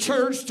need the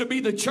church to be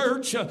the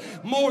church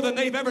more than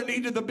they've ever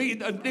needed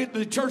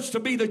the church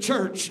to be the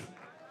church.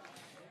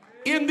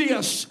 In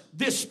this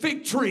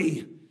fig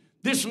tree,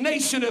 this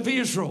nation of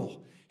Israel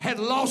had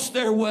lost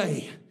their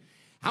way.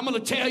 I'm going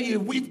to tell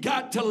you, we've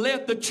got to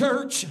let the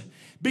church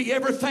be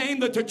everything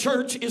that the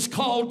church is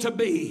called to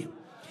be.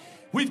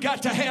 We've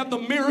got to have the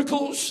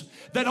miracles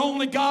that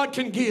only God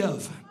can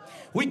give.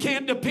 We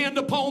can't depend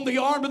upon the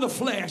arm of the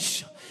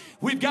flesh.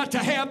 We've got to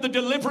have the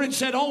deliverance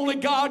that only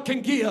God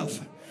can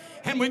give.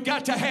 And we've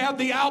got to have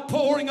the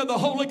outpouring of the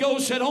Holy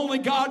Ghost that only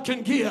God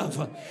can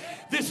give.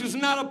 This is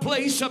not a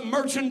place of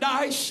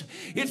merchandise.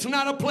 It's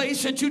not a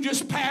place that you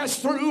just pass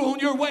through on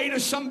your way to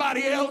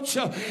somebody else.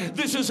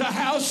 This is a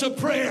house of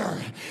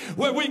prayer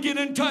where we get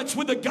in touch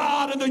with the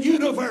God of the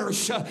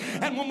universe.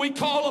 And when we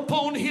call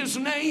upon his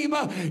name,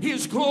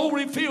 his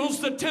glory fills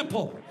the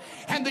temple.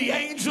 And the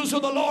angels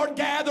of the Lord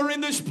gather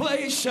in this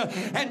place,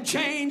 and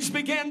chains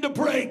begin to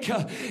break.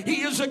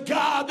 He is a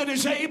God that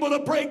is able to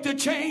break the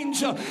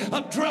chains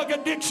of drug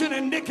addiction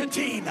and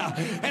nicotine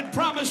and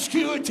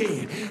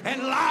promiscuity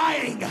and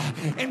lying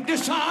and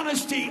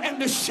dishonesty and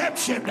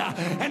deception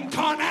and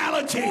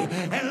carnality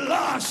and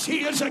lust.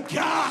 He is a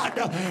God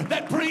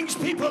that brings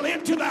people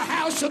into the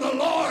house of the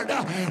Lord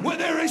where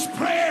there is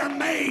prayer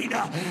made.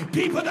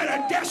 People that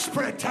are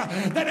desperate,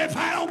 that if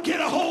I don't get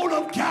a hold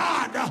of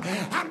God,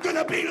 I'm going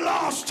to be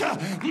lost.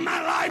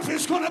 My life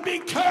is going to be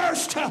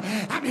cursed.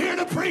 I'm here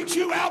to preach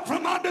you out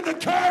from under the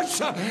curse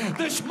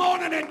this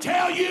morning and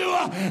tell you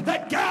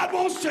that God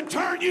wants to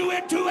turn you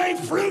into a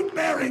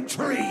fruit-bearing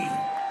tree.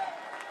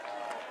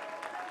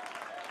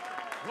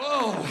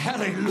 Whoa,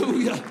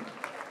 hallelujah.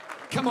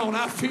 Come on,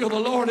 I feel the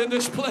Lord in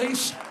this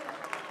place.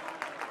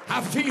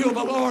 I feel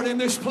the Lord in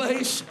this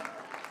place.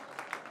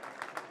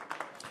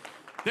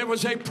 There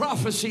was a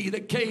prophecy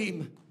that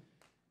came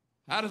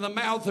out of the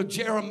mouth of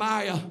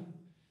Jeremiah.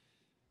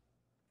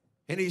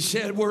 And he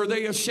said, were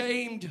they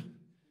ashamed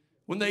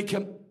when they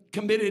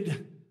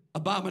committed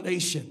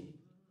abomination?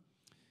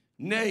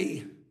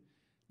 Nay,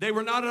 they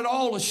were not at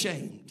all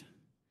ashamed.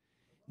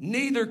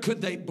 Neither could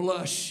they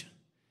blush.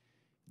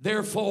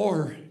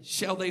 Therefore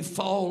shall they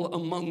fall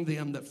among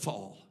them that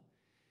fall.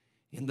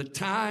 In the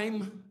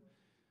time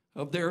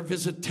of their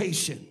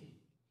visitation,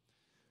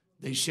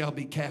 they shall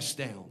be cast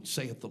down,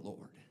 saith the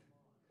Lord.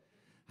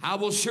 I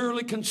will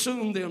surely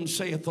consume them,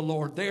 saith the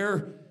Lord.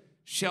 There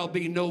shall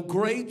be no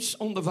grapes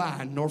on the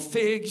vine, nor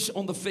figs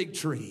on the fig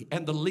tree,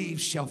 and the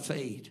leaves shall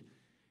fade,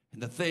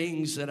 and the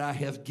things that I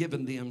have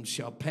given them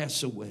shall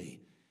pass away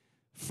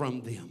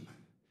from them.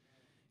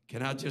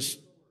 Can I just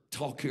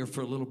talk here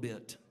for a little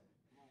bit?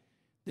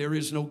 There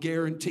is no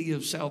guarantee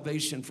of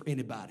salvation for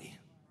anybody.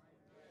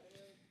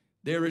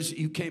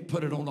 You can't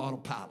put it on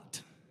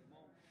autopilot.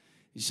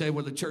 You say,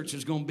 well, the church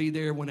is going to be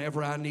there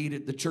whenever I need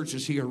it. The church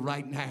is here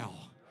right now.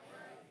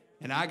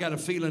 And I got a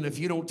feeling if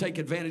you don't take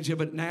advantage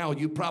of it now,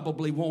 you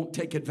probably won't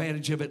take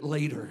advantage of it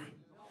later.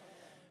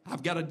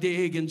 I've got to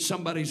dig in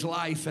somebody's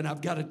life, and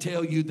I've got to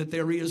tell you that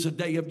there is a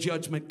day of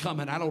judgment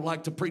coming. I don't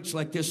like to preach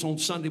like this on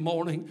Sunday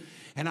morning,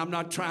 and I'm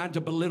not trying to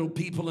belittle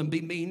people and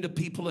be mean to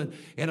people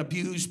and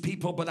abuse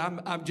people, but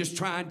I'm just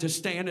trying to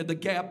stand in the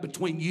gap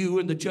between you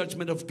and the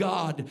judgment of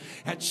God.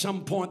 At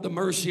some point, the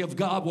mercy of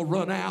God will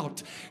run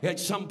out. At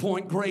some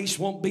point, grace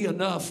won't be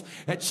enough.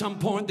 At some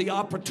point, the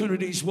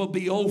opportunities will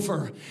be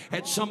over.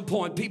 At some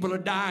point, people are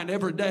dying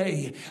every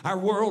day. Our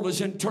world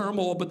is in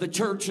turmoil, but the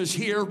church is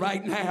here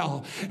right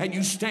now, and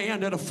you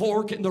stand at a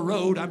fork in the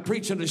road. I'm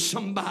preaching to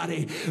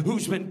somebody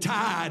who's been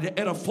tied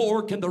at a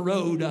fork in the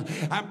road.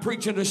 I'm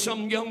preaching to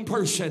some young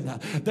person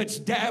that's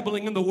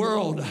dabbling in the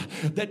world,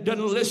 that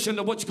doesn't listen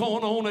to what's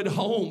going on at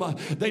home.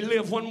 They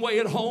live one way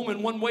at home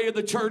and one way at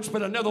the church,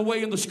 but another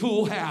way in the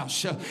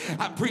schoolhouse.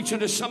 I'm preaching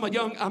to some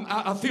young,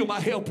 I feel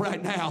my help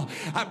right now.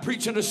 I'm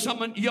preaching to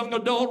some young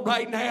adult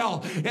right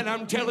now, and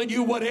I'm telling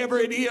you, whatever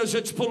it is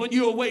that's pulling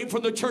you away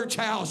from the church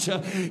house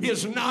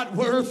is not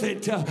worth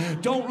it.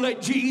 Don't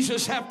let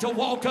Jesus have to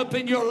walk up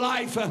in your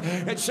life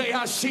and say,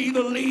 I see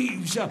the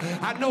leaves.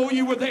 I know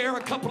you were there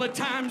a couple of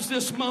times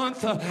this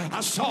month.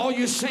 I saw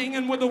you singing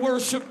with the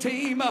worship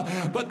team,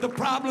 but the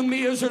problem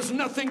is there's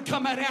nothing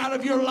coming out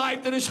of your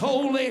life that is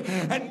holy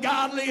and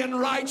godly and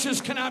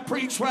righteous. Can I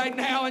preach right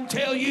now and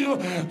tell you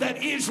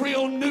that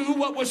Israel knew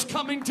what was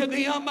coming to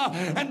them,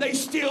 and they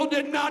still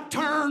did not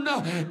turn?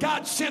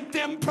 God sent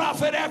them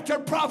prophet after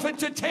prophet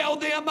to tell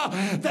them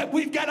that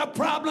we've got a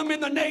problem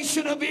in the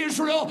nation of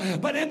Israel,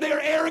 but in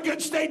their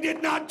arrogance they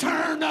did not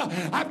turn.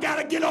 I've got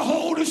to get a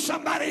hold of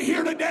somebody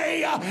here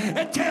today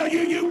and tell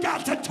you, you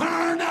got to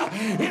turn.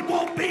 It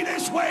won't be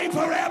this way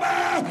forever.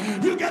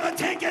 You got to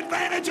take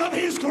advantage of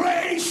His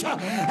grace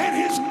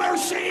and His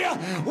mercy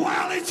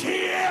while it's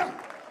here.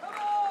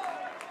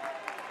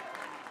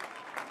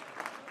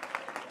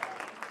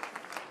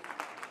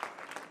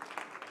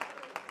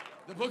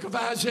 The book of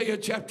Isaiah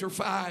chapter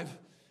 5,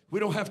 we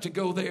don't have to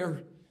go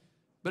there,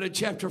 but in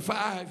chapter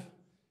 5,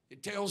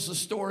 it tells the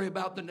story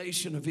about the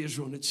nation of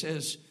Israel, and it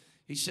says,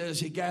 he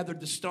says he gathered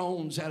the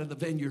stones out of the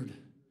vineyard.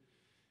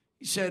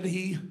 He said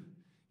he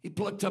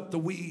plucked up the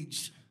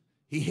weeds.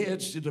 He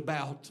hedged it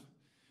about,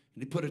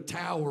 and he put a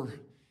tower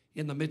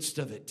in the midst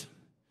of it.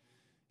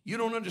 You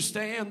don't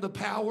understand the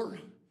power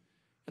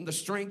and the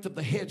strength of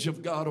the hedge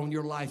of God on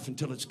your life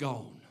until it's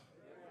gone.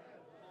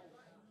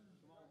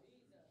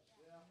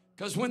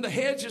 Because when the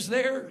hedge is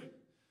there,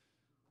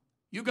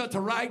 you got the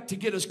right to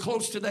get as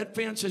close to that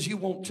fence as you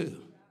want to.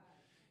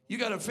 You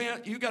got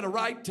a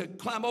right to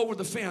climb over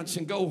the fence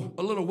and go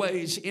a little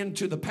ways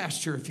into the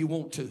pasture if you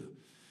want to.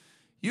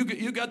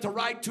 You got the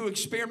right to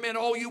experiment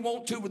all you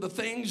want to with the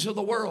things of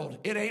the world.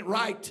 It ain't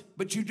right,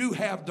 but you do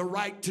have the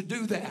right to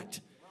do that.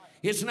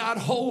 It's not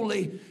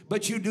holy,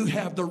 but you do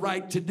have the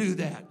right to do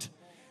that.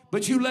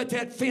 But you let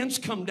that fence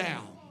come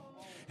down,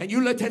 and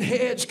you let that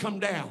hedge come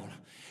down,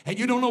 and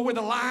you don't know where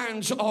the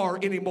lines are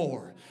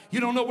anymore.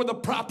 You don't know where the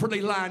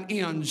property line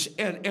ends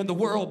and the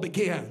world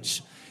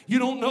begins. You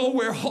don't know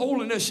where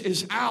holiness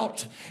is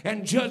out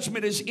and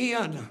judgment is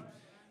in.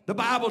 The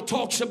Bible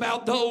talks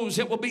about those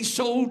that will be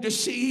so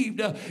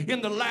deceived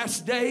in the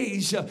last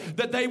days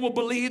that they will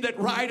believe that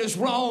right is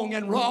wrong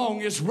and wrong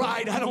is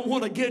right. I don't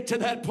want to get to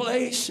that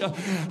place.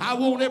 I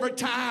want every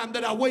time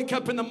that I wake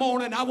up in the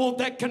morning, I want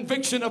that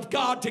conviction of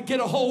God to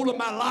get a hold of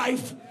my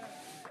life.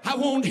 I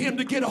want Him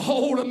to get a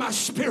hold of my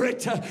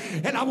spirit,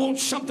 and I want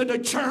something to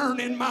churn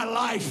in my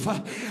life.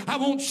 I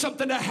want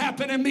something to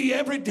happen in me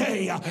every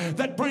day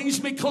that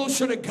brings me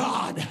closer to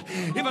God.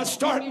 If I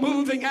start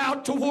moving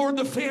out toward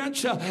the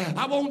fence,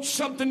 I want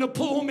something to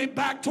pull me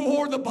back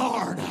toward the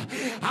barn.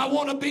 I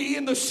want to be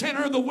in the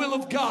center of the will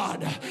of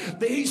God.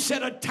 He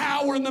said a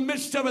tower in the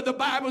midst of it. The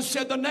Bible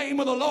said the name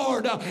of the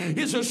Lord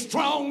is a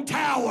strong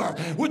tower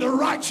where the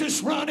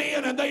righteous run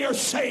in and they are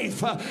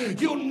safe.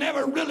 You'll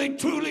never really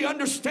truly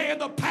understand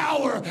the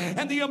power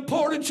and the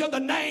importance of the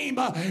name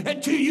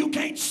until you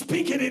can't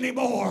speak it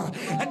anymore,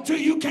 until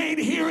you can't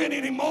hear it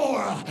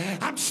anymore.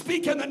 I'm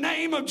speaking the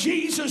name of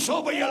Jesus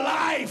over your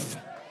life.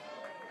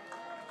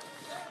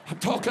 I'm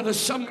talking to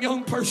some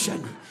young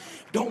person.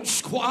 Don't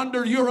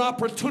squander your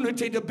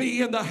opportunity to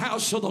be in the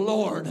house of the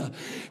Lord.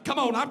 Come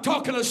on, I'm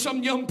talking to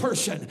some young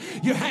person.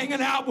 You're hanging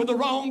out with the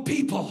wrong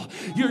people.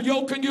 You're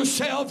yoking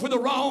yourself with the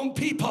wrong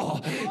people.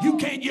 You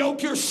can't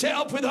yoke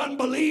yourself with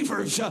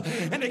unbelievers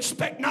and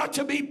expect not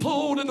to be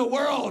pulled in the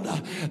world.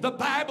 The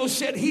Bible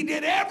said He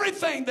did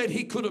everything that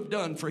He could have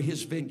done for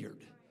His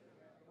vineyard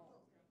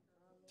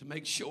to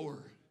make sure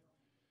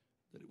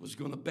that it was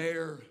going to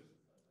bear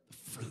the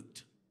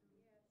fruit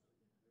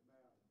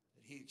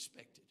that he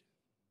expected.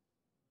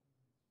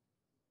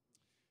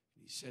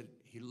 He said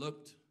he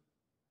looked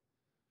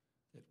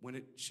that when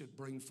it should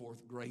bring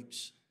forth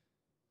grapes,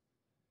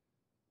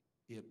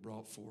 it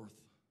brought forth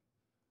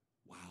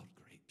wild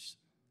grapes.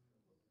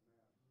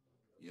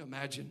 You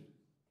imagine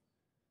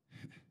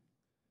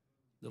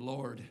the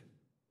Lord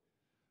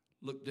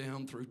looked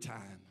down through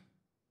time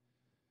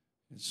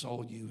and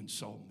saw you and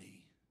saw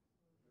me.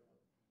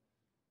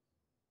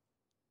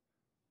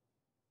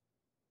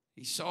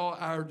 He saw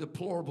our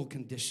deplorable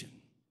condition.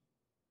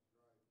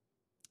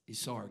 He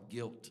saw our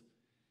guilt,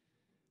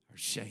 our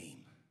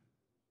shame.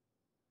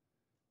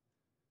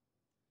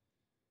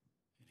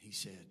 And he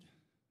said,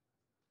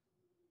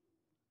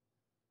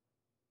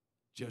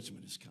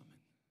 judgment is coming.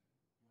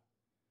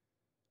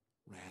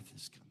 Wrath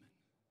is coming.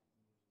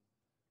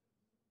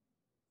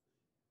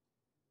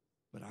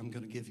 But I'm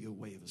going to give you a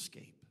way of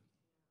escape.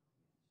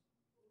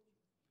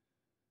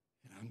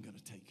 And I'm going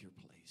to take your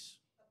place.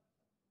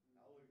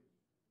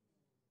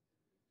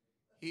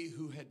 He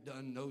who had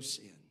done no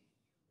sin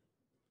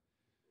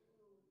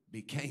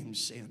became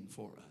sin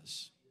for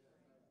us,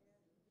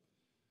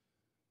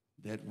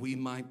 that we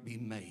might be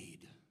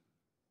made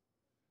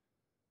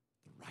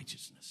the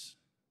righteousness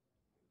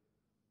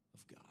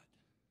of God.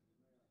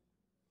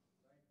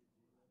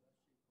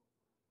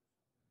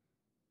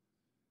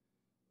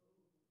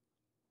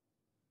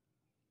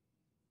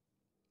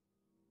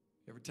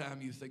 Every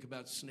time you think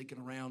about sneaking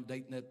around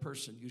dating that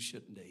person you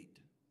shouldn't date.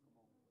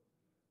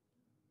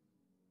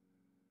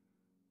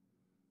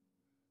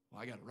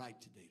 Well, I got a right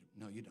to date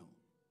him. No, you don't.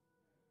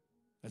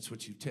 That's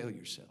what you tell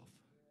yourself.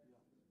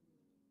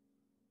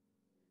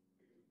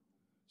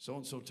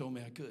 So-and-so told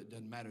me I could.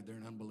 Doesn't matter. They're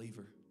an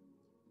unbeliever.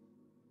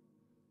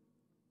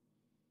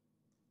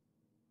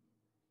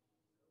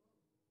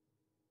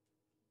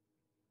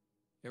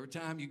 Every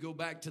time you go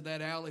back to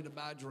that alley to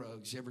buy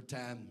drugs, every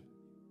time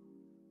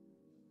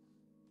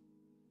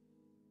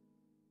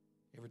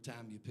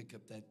you pick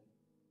up that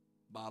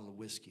bottle of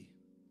whiskey,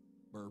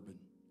 bourbon,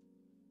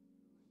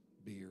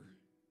 beer,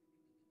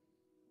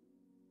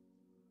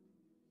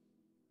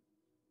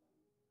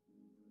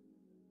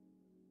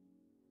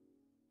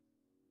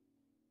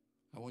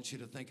 I want you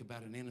to think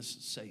about an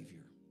innocent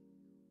Savior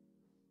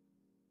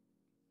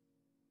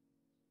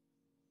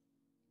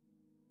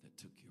that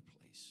took your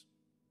place.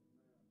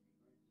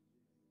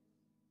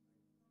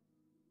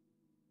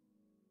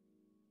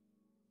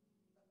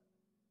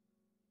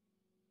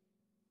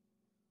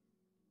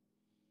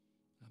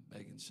 I'm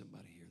begging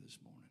somebody here this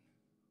morning.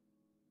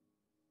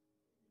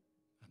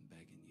 I'm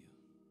begging you.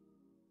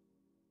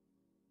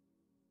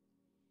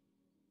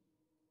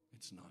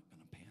 It's not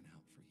going to pan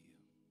out for you.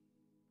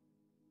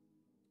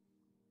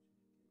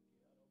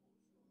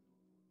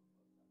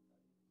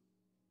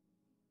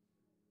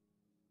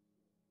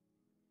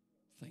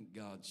 Thank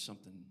God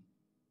something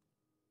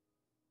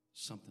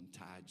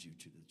tied you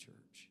to the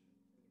church.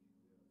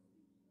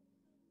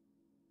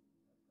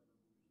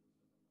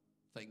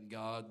 Thank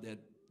God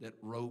that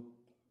rope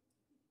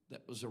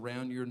that was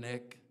around your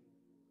neck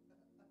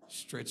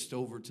stretched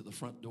over to the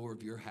front door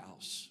of your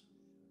house.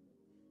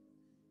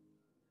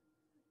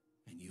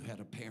 And you had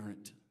a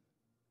parent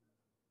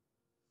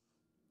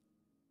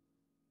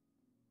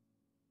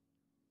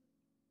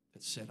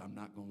that said, I'm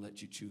not going to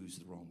let you choose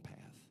the wrong path.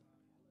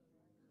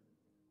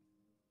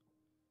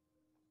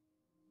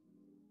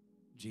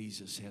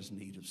 Jesus has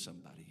need of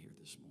somebody here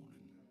this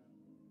morning.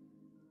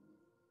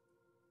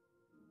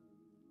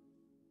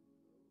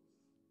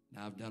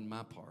 Now I've done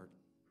my part.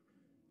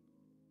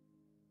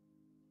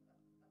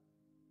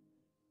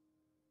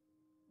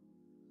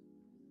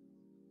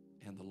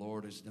 And the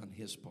Lord has done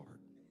his part.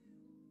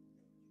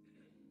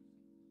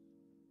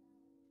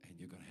 And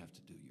you're going to have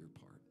to do your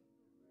part.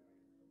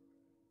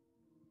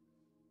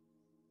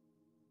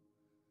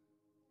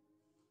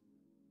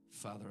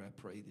 Father, I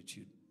pray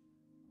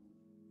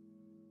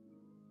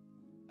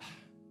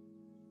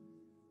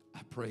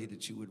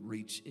that you would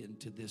reach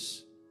into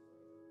this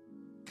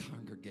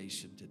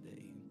congregation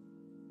today.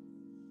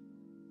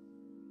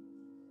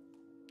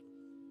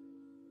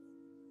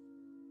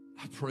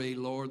 I pray,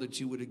 Lord, that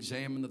you would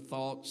examine the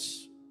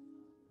thoughts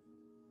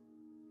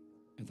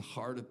and the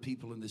heart of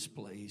people in this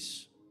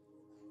place.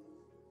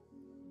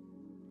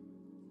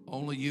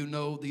 Only you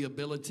know the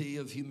ability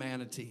of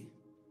humanity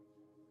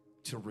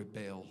to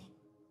rebel.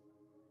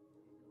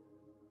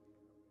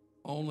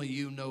 Only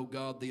you know,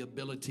 God, the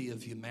ability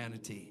of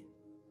humanity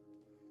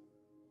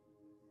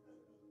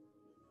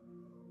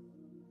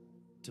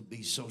to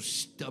be so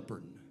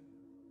stubborn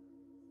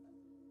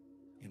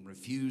and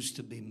refuse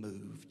to be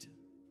moved.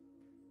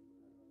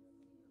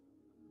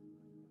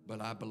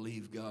 But I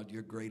believe, God,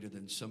 you're greater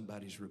than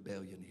somebody's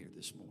rebellion here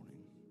this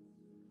morning.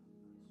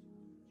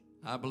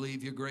 I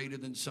believe you're greater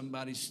than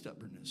somebody's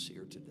stubbornness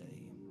here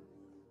today.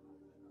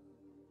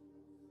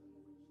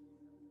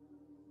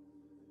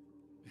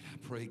 And I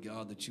pray,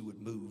 God, that you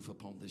would move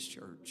upon this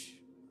church.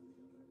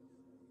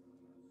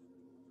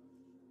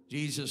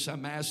 Jesus,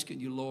 I'm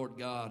asking you, Lord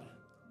God,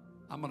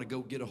 I'm going to go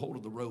get a hold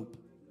of the rope.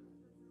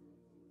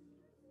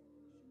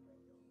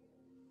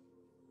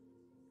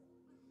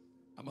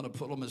 I'm going to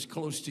put them as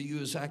close to you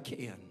as I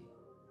can.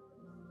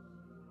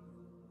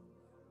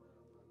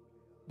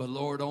 But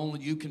Lord,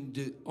 only you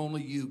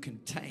can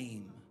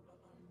tame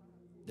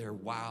their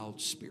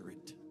wild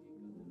spirit.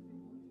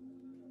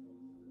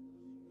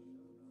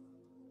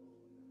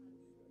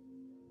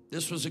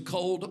 This was a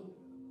cold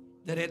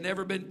that had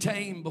never been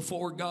tamed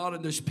before, God,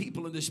 and there's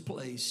people in this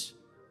place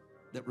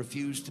that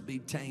refuse to be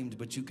tamed,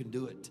 but you can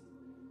do it.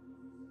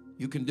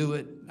 You can do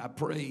it. I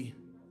pray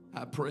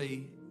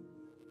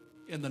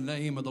in the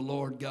name of the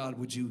Lord, God,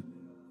 would you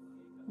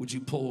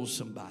pull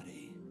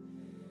somebody?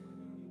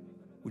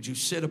 Would you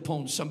sit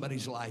upon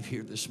somebody's life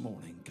here this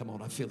morning? Come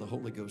on, I feel the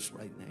Holy Ghost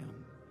right now.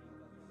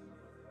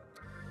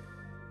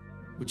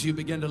 Would you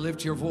begin to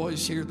lift your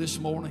voice here this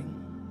morning?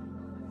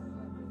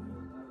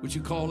 Would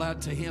you call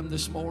out to him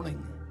this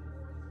morning?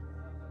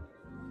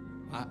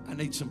 I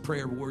need some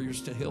prayer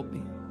warriors to help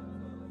me.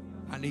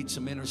 I need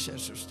some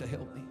intercessors to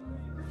help me.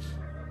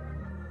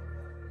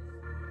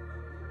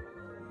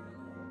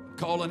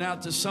 Calling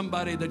out to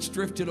somebody that's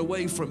drifted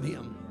away from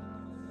him.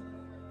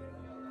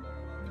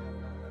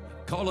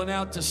 Calling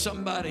out to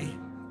somebody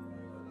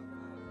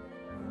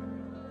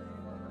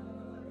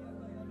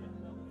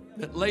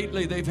that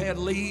lately they've had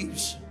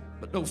leaves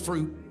but no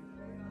fruit.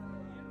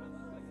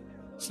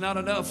 It's not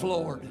enough,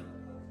 Lord.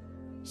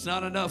 It's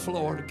not enough,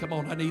 Lord. Come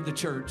on, I need the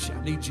church.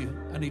 I need you.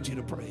 I need you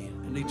to pray.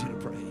 I need you to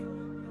pray.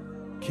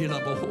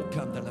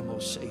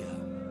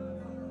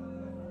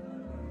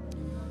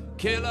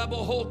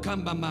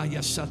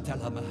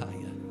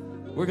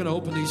 We're going to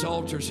open these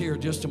altars here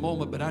in just a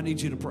moment, but I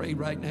need you to pray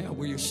right now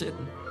where you're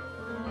sitting.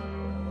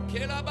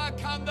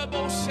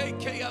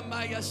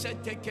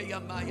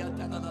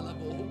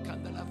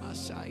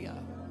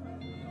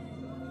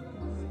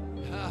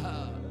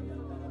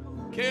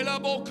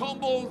 Kelabo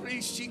combo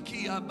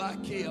risiki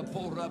abakea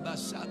pora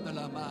basanda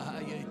la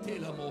mahaya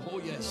tela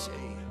mohoya se.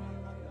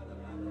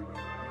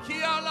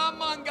 Kiala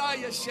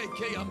mangaya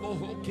sheke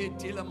amoho ke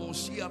tela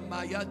mosia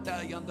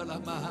mayata yandala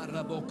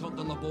mahara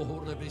bokonda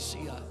bohora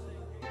besia.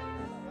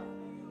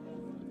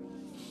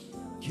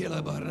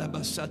 Kila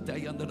barabasata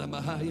yandala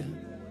mahaya.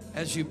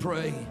 As you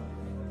pray,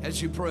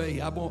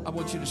 I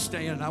want you to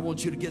stand. I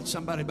want you to get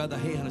somebody by the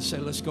hand and say,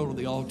 let's go to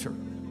the altar.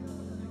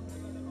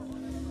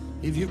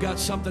 If you've got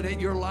something in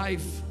your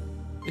life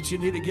that you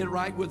need to get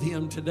right with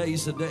him,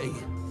 today's the day.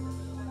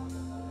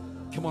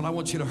 Come on, I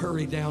want you to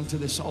hurry down to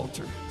this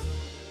altar.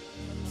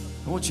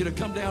 I want you to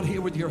come down here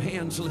with your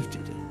hands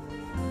lifted.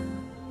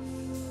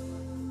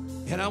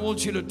 And I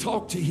want you to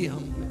talk to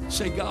him.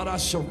 Say, God, I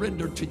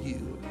surrender to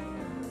you.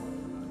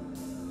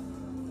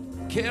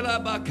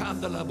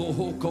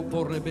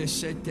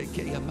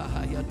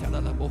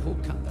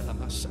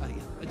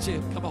 That's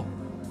it, come on.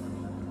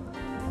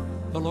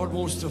 The Lord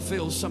wants to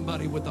fill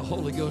somebody with the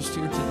Holy Ghost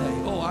here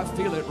today. Oh, I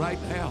feel it right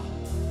now.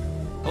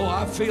 Oh,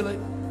 I feel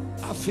it.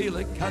 I feel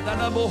it.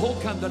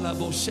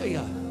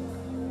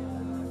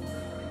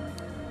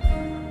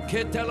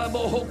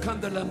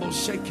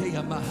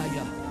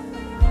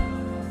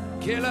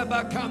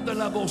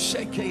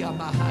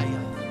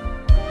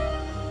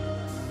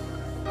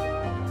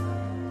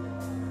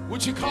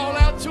 Would you call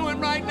out to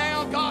him right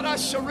now? God, I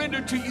surrender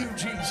to you,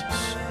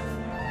 Jesus.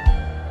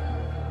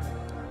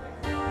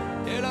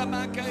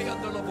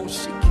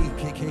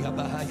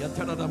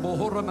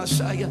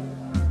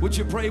 Would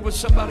you pray with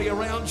somebody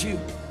around you?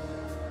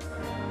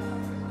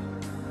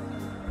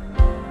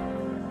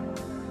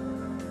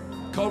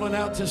 Calling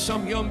out to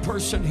some young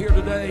person here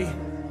today.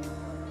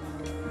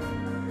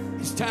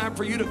 It's time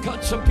for you to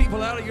cut some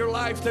people out of your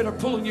life that are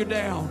pulling you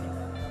down.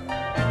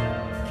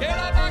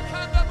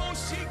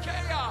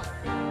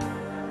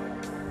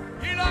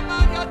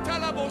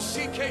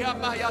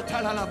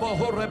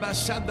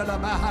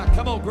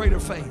 Come on, greater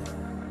faith.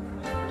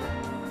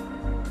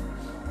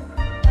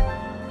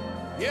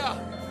 Yeah.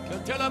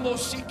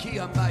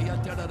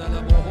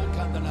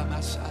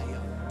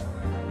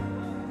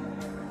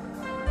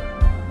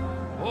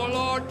 Oh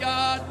Lord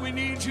God, we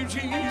need you,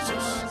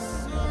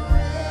 Jesus.